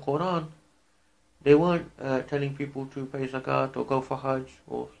down in the Quran, they weren't telling people to pay zakat or go for Hajj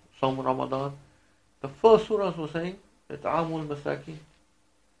or Sawm Ramadan. The first surahs were saying, Ta'amul Masakin.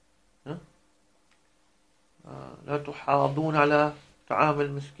 لا تحاضون على طعام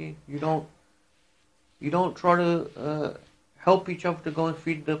المسكين. You don't try to help each other to go and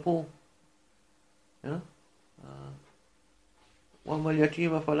feed the poor. وَأَمَّا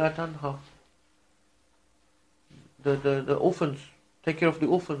الْيَتِيمَ فَلَا تَنْهَرْ. The orphans, take care of the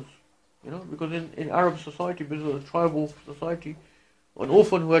orphans. Because in Arab society, because of the tribal society, an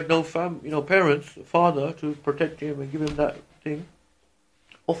orphan who had no parents, father to protect him and give him that thing,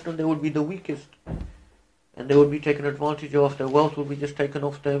 often they would be the weakest, and they would be taken advantage of. Their wealth would be just taken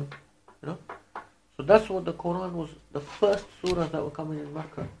off them. So that's what the Quran was. The first surahs that were coming in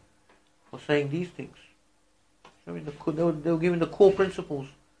Makkah were saying these things. I mean, they were giving the core principles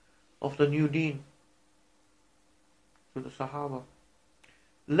of the new deen to the Sahaba.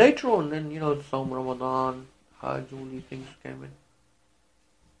 Later on, then Sawm Ramadan, Hajj, all these things came in.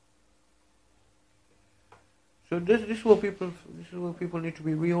 So this is where people need to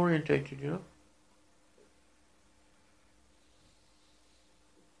be reorientated.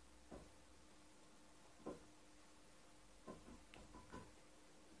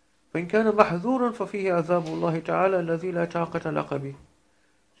 فإن كان محذورا ففيه عذاب الله تعالى الذي لا طاقة لك به.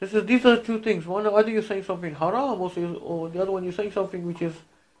 So these are two things. One, either you're saying something haram, or the other one you're saying something which is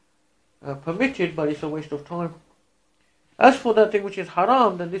permitted, but it's a waste of time. As for that thing which is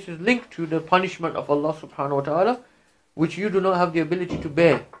haram, then this is linked to the punishment of Allah subhanahu wa ta'ala, which you do not have the ability to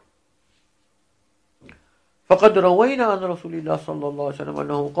bear. فقد روينا عن رسول الله صلى الله عليه وسلم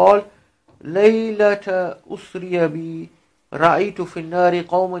أنه قال ليلة أسري بي رأيت في النار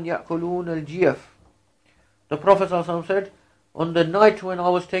قوما يأكلون الجيف. The Prophet ﷺ said, on the night when I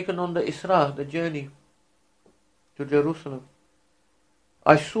was taken on the Isra, the journey to Jerusalem,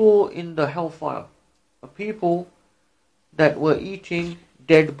 I saw in the hellfire a people that were eating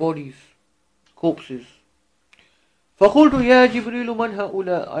dead bodies, corpses. فقلت يا جبريل من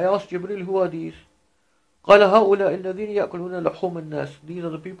هؤلاء? I asked Jibril, who are these? قال هؤلاء الذين يأكلون لحوم الناس. These are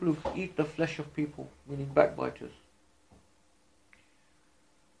the people who eat the flesh of people, meaning backbiters.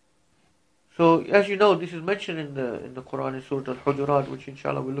 So, as you know, this is mentioned in the Quran in Surah Al-Hujurat, which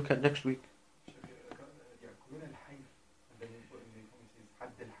inshallah we'll look at next week.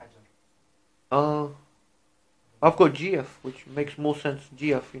 I've got GF, which makes more sense.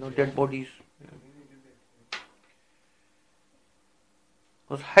 GF, dead bodies.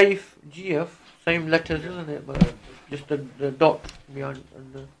 Because Haif, GF, same letters, isn't it? But just the dot behind.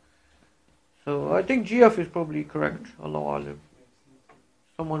 So I think GF is probably correct. Allahu Alim.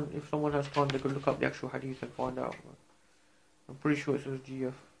 If someone has time, they could look up the actual hadith and find out. I'm pretty sure it says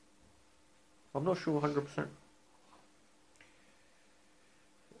GF. I'm not sure 100%.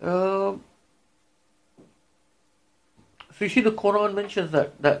 So you see the Quran mentions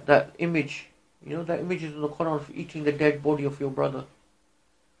that image. That image is in the Quran of eating the dead body of your brother.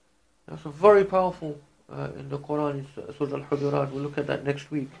 That's a very powerful in the Quran in Surah Al-Hujurat. We'll look at that next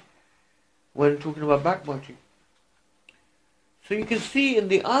week when talking about backbiting. So you can see in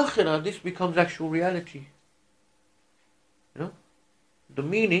the Akhirah this becomes actual reality. The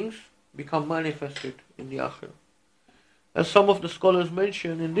meanings become manifested in the Akhirah. As some of the scholars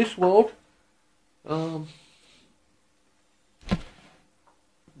mention, in this world,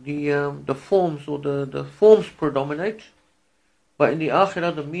 the forms or the forms predominate, but in the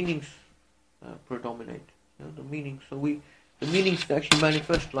Akhirah the meanings predominate. The meanings. So the meanings actually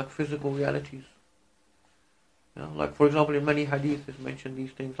manifest like physical realities. Like for example, in many hadiths it's mentioned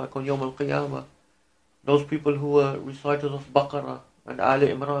these things, like on Yawm al-Qiyamah, those people who were reciters of Baqarah and Ali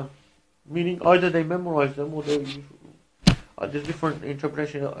Imran, meaning either they memorize them or there's different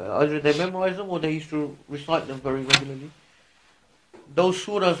interpretation. Either they memorize them or they used to recite them very regularly. Those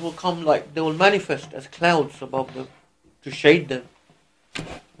surahs will come they will manifest as clouds above them to shade them,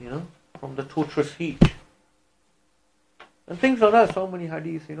 from the torturous heat. And things like that, so many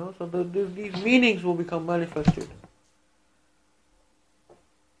hadiths, so these meanings will become manifested.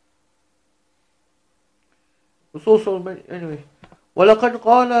 It's also, anyway, وَلَقَدْ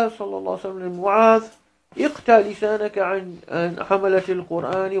قَالَ صلى الله عليه وسلم لِمُعَاذ اقْتَى لسانك عن حملة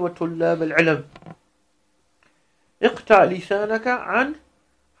القرآن وطلاب العلم. اقْتَى لسانك عن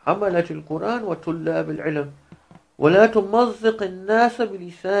حملة القرآن وطلاب العلم ولا تمزق الناس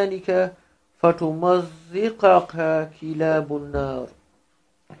بلسانك فَتُمَزِّقَكَ كِلَابُ النَّارِ.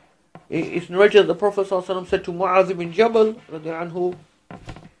 It's narrated that the Prophet ﷺ said to Mu'adh ibn Jabal anhu,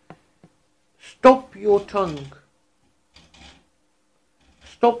 stop your tongue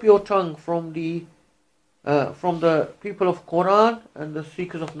from the from the people of Quran and the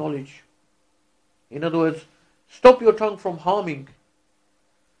seekers of knowledge. In other words, stop your tongue from harming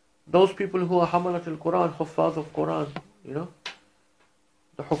those people who are hamalat al-Quran, huffaz of Quran,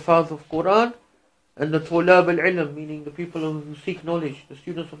 the huffaz of Quran and the tulab al-ilm, meaning the people who seek knowledge, the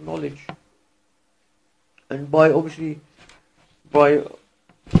students of knowledge. And by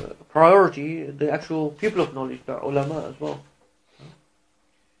priority, the actual people of knowledge, the ulama as well.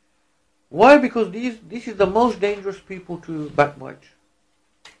 Why? Because this is the most dangerous people to backbite.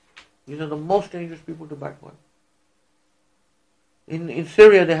 These are the most dangerous people to backbite. In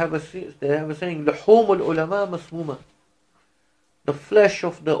Syria, they have a saying, "Luhum al-ulama masmuma." The flesh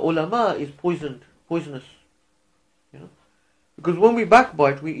of the ulama is poisonous. Because when we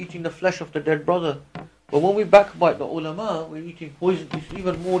backbite, we're eating the flesh of the dead brother. But when we backbite the ulama, we're eating poison. It's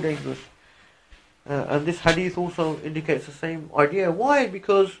even more dangerous. And this hadith also indicates the same idea. Why?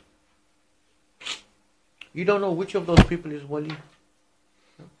 Because you don't know which of those people is wali.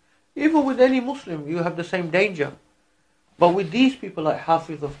 Even with any Muslim, you have the same danger. But with these people like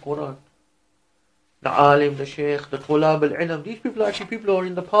Hafiz of Quran, the Alim, the Shaykh, the Tulab al-Ilm, these people are actually people who are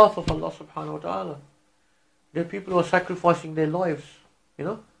in the path of Allah subhanahu wa ta'ala. They're people who are sacrificing their lives,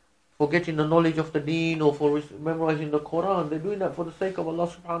 for getting the knowledge of the deen or for memorizing the Quran. They're doing that for the sake of Allah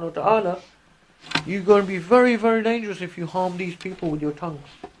subhanahu wa ta'ala. You're going to be very, very dangerous if you harm these people with your tongue.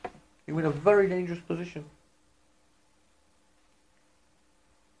 You're in a very dangerous position.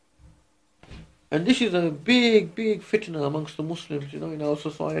 And this is a big, big fitna amongst the Muslims, in our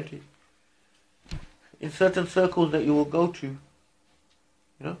society. In certain circles that you will go to,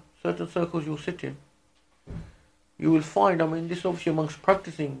 certain circles you'll sit in, you will find, this obviously amongst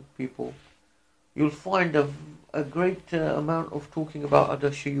practicing people, you'll find a great amount of talking about other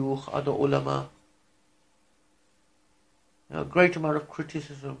shuyukh, other ulama, a great amount of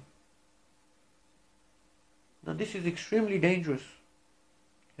criticism. Now this is extremely dangerous,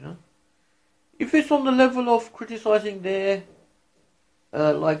 If it's on the level of criticizing their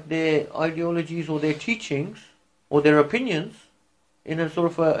ideologies or their teachings or their opinions in a sort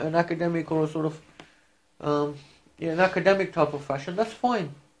of an academic or a sort of an academic type of fashion, that's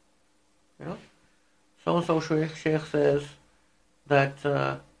fine. So-and-so Shaykh says that,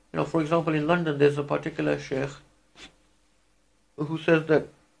 for example, in London there's a particular Shaykh who says that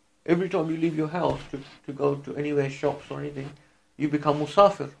every time you leave your house to go to anywhere, shops or anything, you become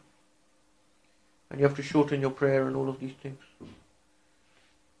musafir. And you have to shorten your prayer and all of these things.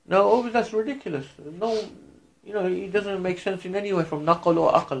 Now, obviously that's ridiculous. No, it doesn't make sense in any way from naqal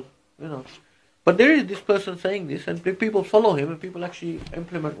or aqal, But there is this person saying this, and people follow him, and people actually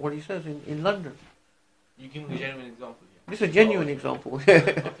implement what he says in London. You give me a genuine example. Yeah. This is a genuine example.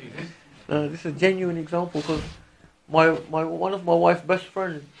 This is a genuine example because one of my wife's best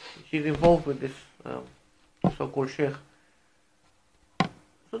friends, she's involved with this so-called sheikh.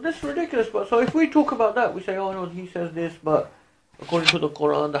 So that's ridiculous. But so if we talk about that, we say, oh no, he says this, but according to the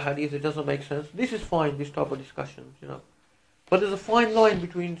Quran, the Hadith, it doesn't make sense. This is fine. This type of discussions, But there's a fine line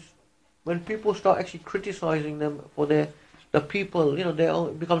between when people start actually criticizing them for the people,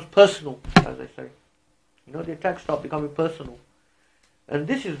 it becomes personal, as they say. The attacks start becoming personal, and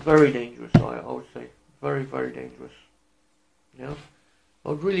this is very dangerous. I would say very, very dangerous. I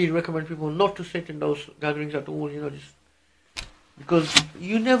would really recommend people not to sit in those gatherings at all. Just because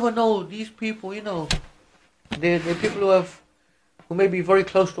you never know these people. They're people who may be very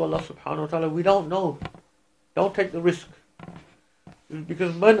close to Allah subhanahu wa ta'ala. We don't know. Don't take the risk.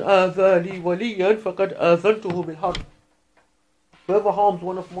 Because man aadha li waliyan faqad aadhantuhu bil harb. Whoever harms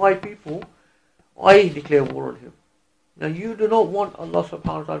one of my people, I declare war on him. Now you do not want Allah subhanahu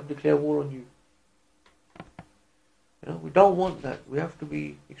wa ta'ala to declare war on you. We don't want that. We have to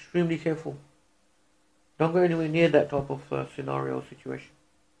be extremely careful. Don't go anywhere near that type of scenario or situation.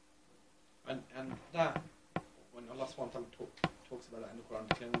 And that, when Allah subhanahu wa ta'ala talks about that in the Quran,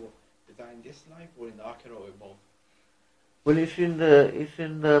 declaring war, is that in this life or in the akhirah or both? Well, it's in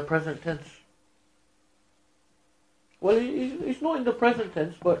the present tense. Well, it's not in the present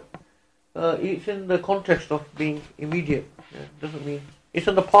tense, but it's in the context of being immediate. It doesn't mean it's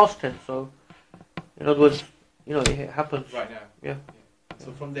in the past tense. So, in other words, it happens right now. Yeah.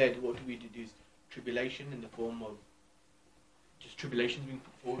 So from there, what do we deduce? Tribulation in the form of just tribulations being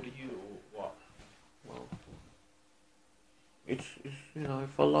put forward to you, or what? Well, it's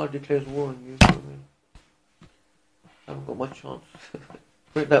if Allah declares war on you, I haven't got much chance.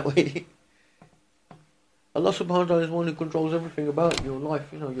 Put it that way. Allah subhanahu wa ta'ala is one who controls everything about your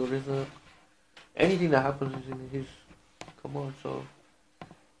life, your rizq. Anything that happens is in His command, so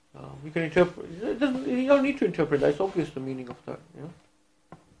you can interpret. You don't need to interpret that. It's obvious the meaning of that,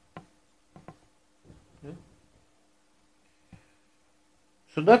 Yeah.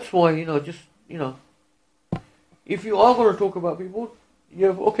 So that's why, if you are going to talk about people,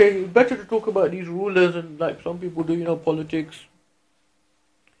 okay, better to talk about these rulers and like some people do, politics.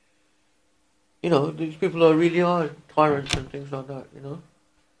 These people really are tyrants and things like that,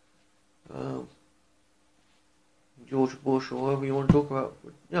 George Bush or whoever you want to talk about.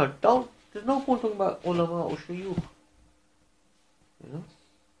 There's no point talking about ulama or shuyukh.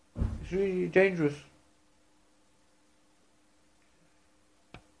 It's really dangerous.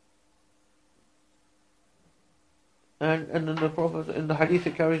 And then the Prophet in the hadith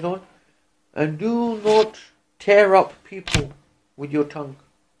it carries on, and do not tear up people with your tongue.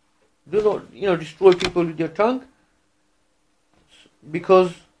 Do not, destroy people with your tongue,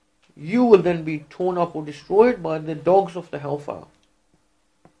 because you will then be torn up or destroyed by the dogs of the hellfire.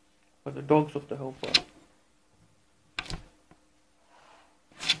 By the dogs of the hellfire.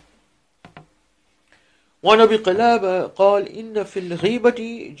 وعن أبي قلابة قال إن في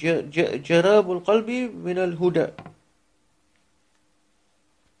الغيبة جراب القلب من الهدى.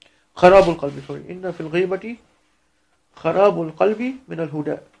 خراب القلب إن في الغيبة خراب القلب من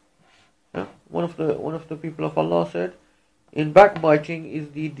الهدى. One of the people of Allah said, in backbiting is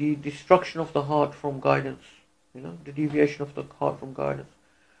the destruction of the heart from guidance, the deviation of the heart from guidance.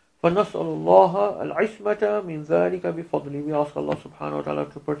 فَنَسْأَلُ اللَّهَ الْعِصْمَةَ مِنْ ذَلِكَ بِفَضْلِهِ. We ask Allah subhanahu wa ta'ala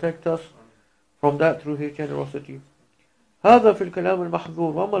to protect us from that through His generosity. هذا في الكلام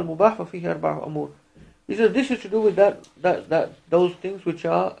المحظور وما المباح ففيه أربع أمور. He says this is to do with those things which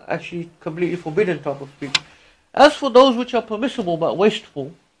are actually completely forbidden type of speech. As for those which are permissible but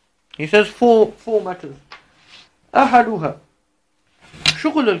wasteful, he says four matters. أحدها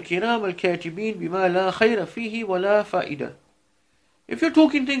شغل الكرام الكاتبين بما لا خير فيه ولا فائدة. If you're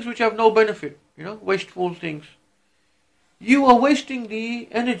talking things which have no benefit, wasteful things, you are wasting the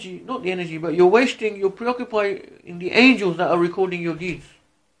energy, not the energy, but you're preoccupied the angels that are recording your deeds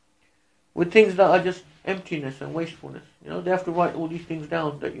with things that are just emptiness and wastefulness. They have to write all these things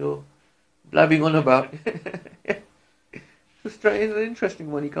down that you're blabbing on about. It's an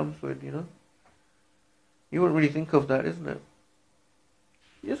interesting one he comes with, You wouldn't really think of that, isn't it?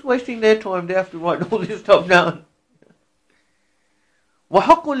 Just wasting their time, they have to write all this stuff down.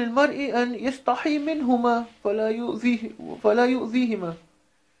 وحق للمرء أن يستحي منهما فلا يؤذيهما.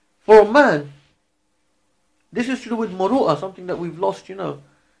 For a man, this is to do with muru'ah, something that we've lost,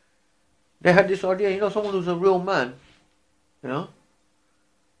 They had this idea, someone who's a real man, who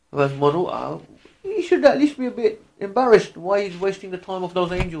has muru'ah, he should at least be a bit embarrassed why he's wasting the time of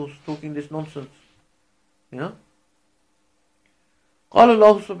those angels talking this nonsense. قال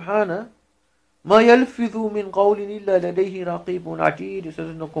الله سبحانه ما يلفظ من قول إلا لديه رقيب عتيد. It says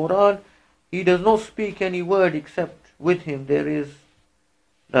in the Quran, he does not speak any word except with him there is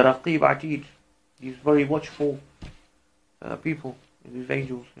the raqib atid, these very watchful people, these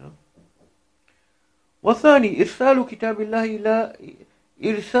angels. والثاني إرسال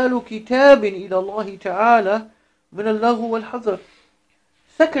كتاب إلى الله تعالى من اللغو والحذر.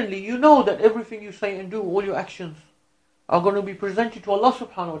 Secondly, you know that everything you say and do, all your actions, are going to be presented to Allah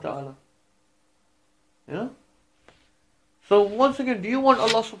subhanahu wa ta'ala. So once again, do you want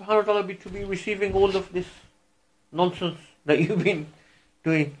Allah subhanahu wa ta'ala to be receiving all of this nonsense that you've been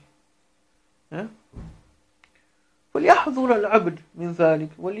doing? فَلْيَحْذُرَ الْعَبْدِ مِنْ ذَلِكَ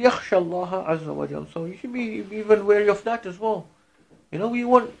وَلْيَخْشَ اللَّهَ عَزَّ وَجَلَّ. So you should be even wary of that as well. We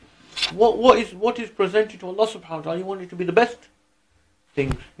want what is presented to Allah subhanahu wa ta'ala, you want it to be the best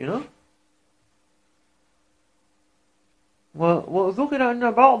things, وذكر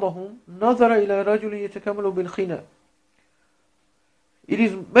أن بعضهم نظر إلى رجل يتكمل بالخناء. It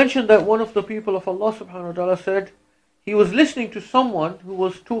is mentioned that one of the people of Allah subhanahu wa ta'ala said he was listening to someone who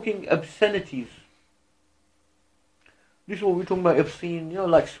was talking obscenities. This is what we're talking about, obscene,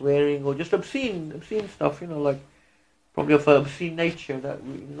 like swearing or just obscene stuff, like probably of obscene nature that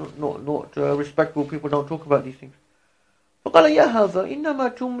not respectable people don't talk about these things. فقال يا هذا إنما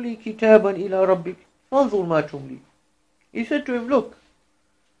تملي كتابا إلى ربك فانظر ما تملي. He said to him, look,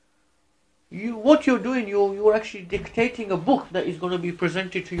 what you're doing, you're actually dictating a book that is going to be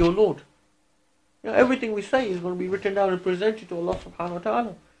presented to your Lord. Everything we say is going to be written down and presented to Allah subhanahu wa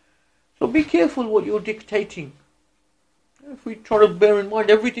ta'ala. So be careful what you're dictating. If we try to bear in mind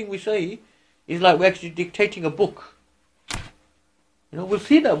everything we say is like we're actually dictating a book. We'll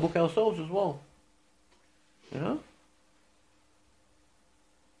see that book ourselves as well.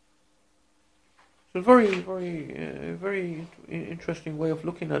 It's a very, very, very interesting way of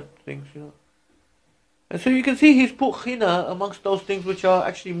looking at things, And so you can see he's put khina amongst those things which are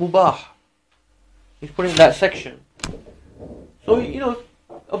actually mubah. He's put in that section. So,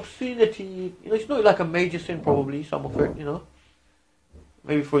 obscenity, it's not like a major sin probably, some of it,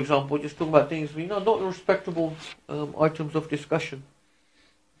 Maybe, for example, just talk about things, not respectable items of discussion.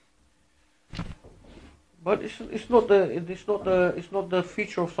 But it's not the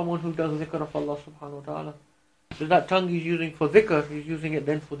feature of someone who does dhikr of Allah subhanahu wa ta'ala. So that tongue he's using for dhikr, he's using it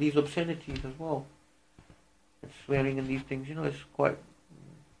then for these obscenities as well. It's swearing and these things, it's quite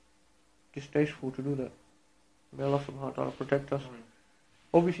distasteful to do that. May Allah subhanahu wa ta'ala protect us.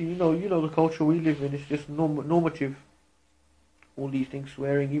 Obviously, you know the culture we live in is just normative. All these things,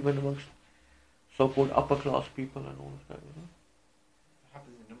 swearing, even amongst so-called upper class people and all of that. It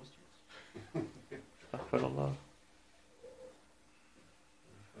happens in the Muslims. Astaghfirullah.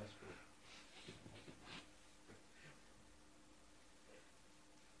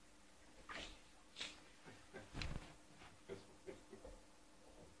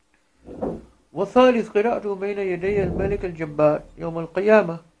 وثالث قراءته بين يدي الملك الجبار يوم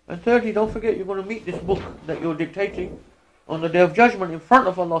القيامة. And thirdly, don't forget you're going to meet this book that you're dictating on the day of judgment in front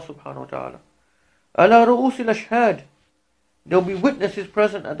of Allah subhanahu wa ta'ala. على رؤوس الأشهاد. There will be witnesses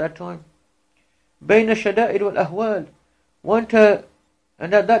present at that time. بين الشدائد والأهوال.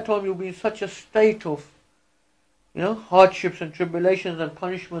 And at that time you'll be in such a state of hardships and tribulations and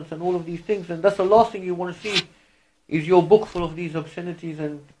punishments and all of these things, and that's the last thing you want to see is your book full of these obscenities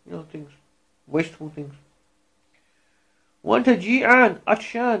and things, wasteful things. وأنت جيعان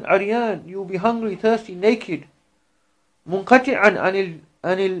عطشان عريان, you will be hungry, thirsty, naked. منقطعا عن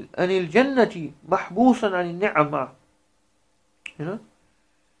الجنة محبوسا عن النعمة.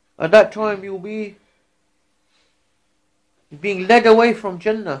 At that time you will be being led away from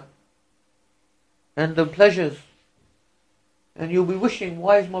Jannah and the pleasures, and you'll be wishing,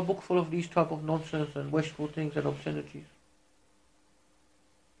 why is my book full of these type of nonsense and wasteful things and obscenities?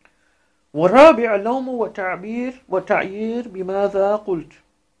 والرابع اللوم والتعيير بماذا قلت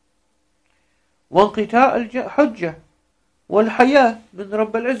وانقطاع الحجة والحياة من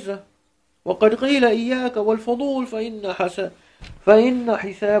رب العزة وقد قيل إياك والفضول فإن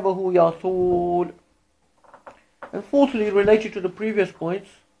حسابه يطول. And fourthly, related to the previous points,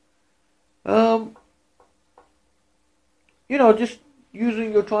 just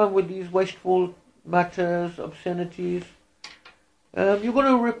using your time with these wasteful matters, obscenities, you're going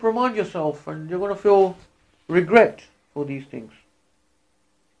to reprimand yourself and you're going to feel regret for these things.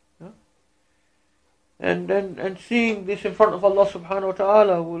 And seeing this in front of Allah subhanahu wa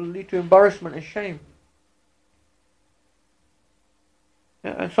ta'ala will lead to embarrassment and shame.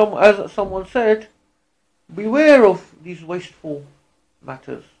 And as someone said, beware of these wasteful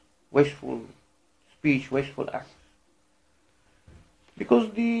matters, wasteful speech, wasteful acts.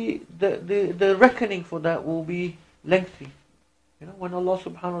 Because the reckoning for that will be lengthy. When Allah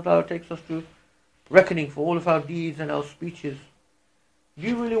subhanahu wa ta'ala takes us to reckoning for all of our deeds and our speeches, do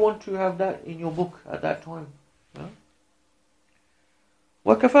you really want to have that in your book at that time?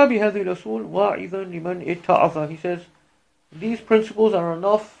 وَكَفَى بِهَذِهِ الْأُصُولِ وَاعِظًا لِمَنْ اتَّعَظَ. He says, these principles are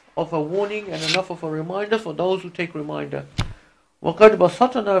enough of a warning and enough of a reminder for those who take reminder. وَقَدْ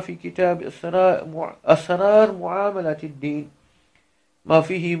بَسَطْنَا فِي كِتَابِ أَسْرَارِ مُعَامَلَةِ الدِّينِ مَا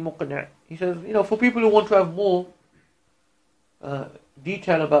فِيهِ مُقْنِعٍ. He says, for people who want to have more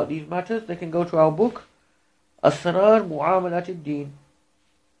detail about these matters, they can go to our book أسرار معاملة الدين.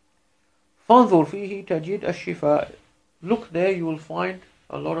 فانظر فيه تجد الشفاء. Look there, you will find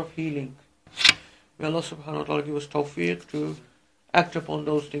a lot of healing. May Allah subhanahu wa ta'ala give us tawfiq to act upon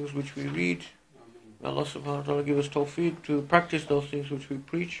those things which we read. May Allah subhanahu wa ta'ala give us tawfiq to practice those things which we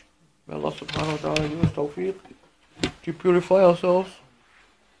preach. May Allah subhanahu wa ta'ala give us tawfiq to purify ourselves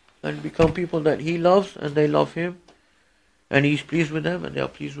and become people that He loves and they love Him, and He is pleased with them and they are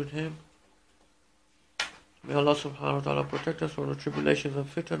pleased with Him. May Allah subhanahu wa ta'ala protect us from the tribulations and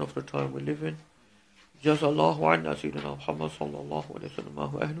fitan of the time we live in. Jazallahu anna Sayyidina Muhammad sallallahu alayhi wa sallam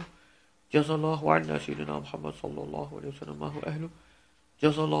mahu ahlu. Jazallahu anna Sayyidina Muhammad sallallahu alayhi wa sallam mahu ahlu.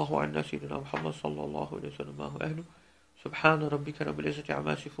 Jazallahu anna Sayyidina Muhammad sallallahu alayhi wa sallam mahu ahlu. Subhana rabbika rabbil izzati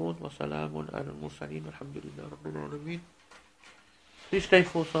amma yasifun wa salamun ala al-mursaleen walhamdulillahi rabbil alameen. Please stay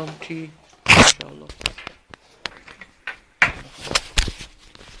for some tea, inshallah.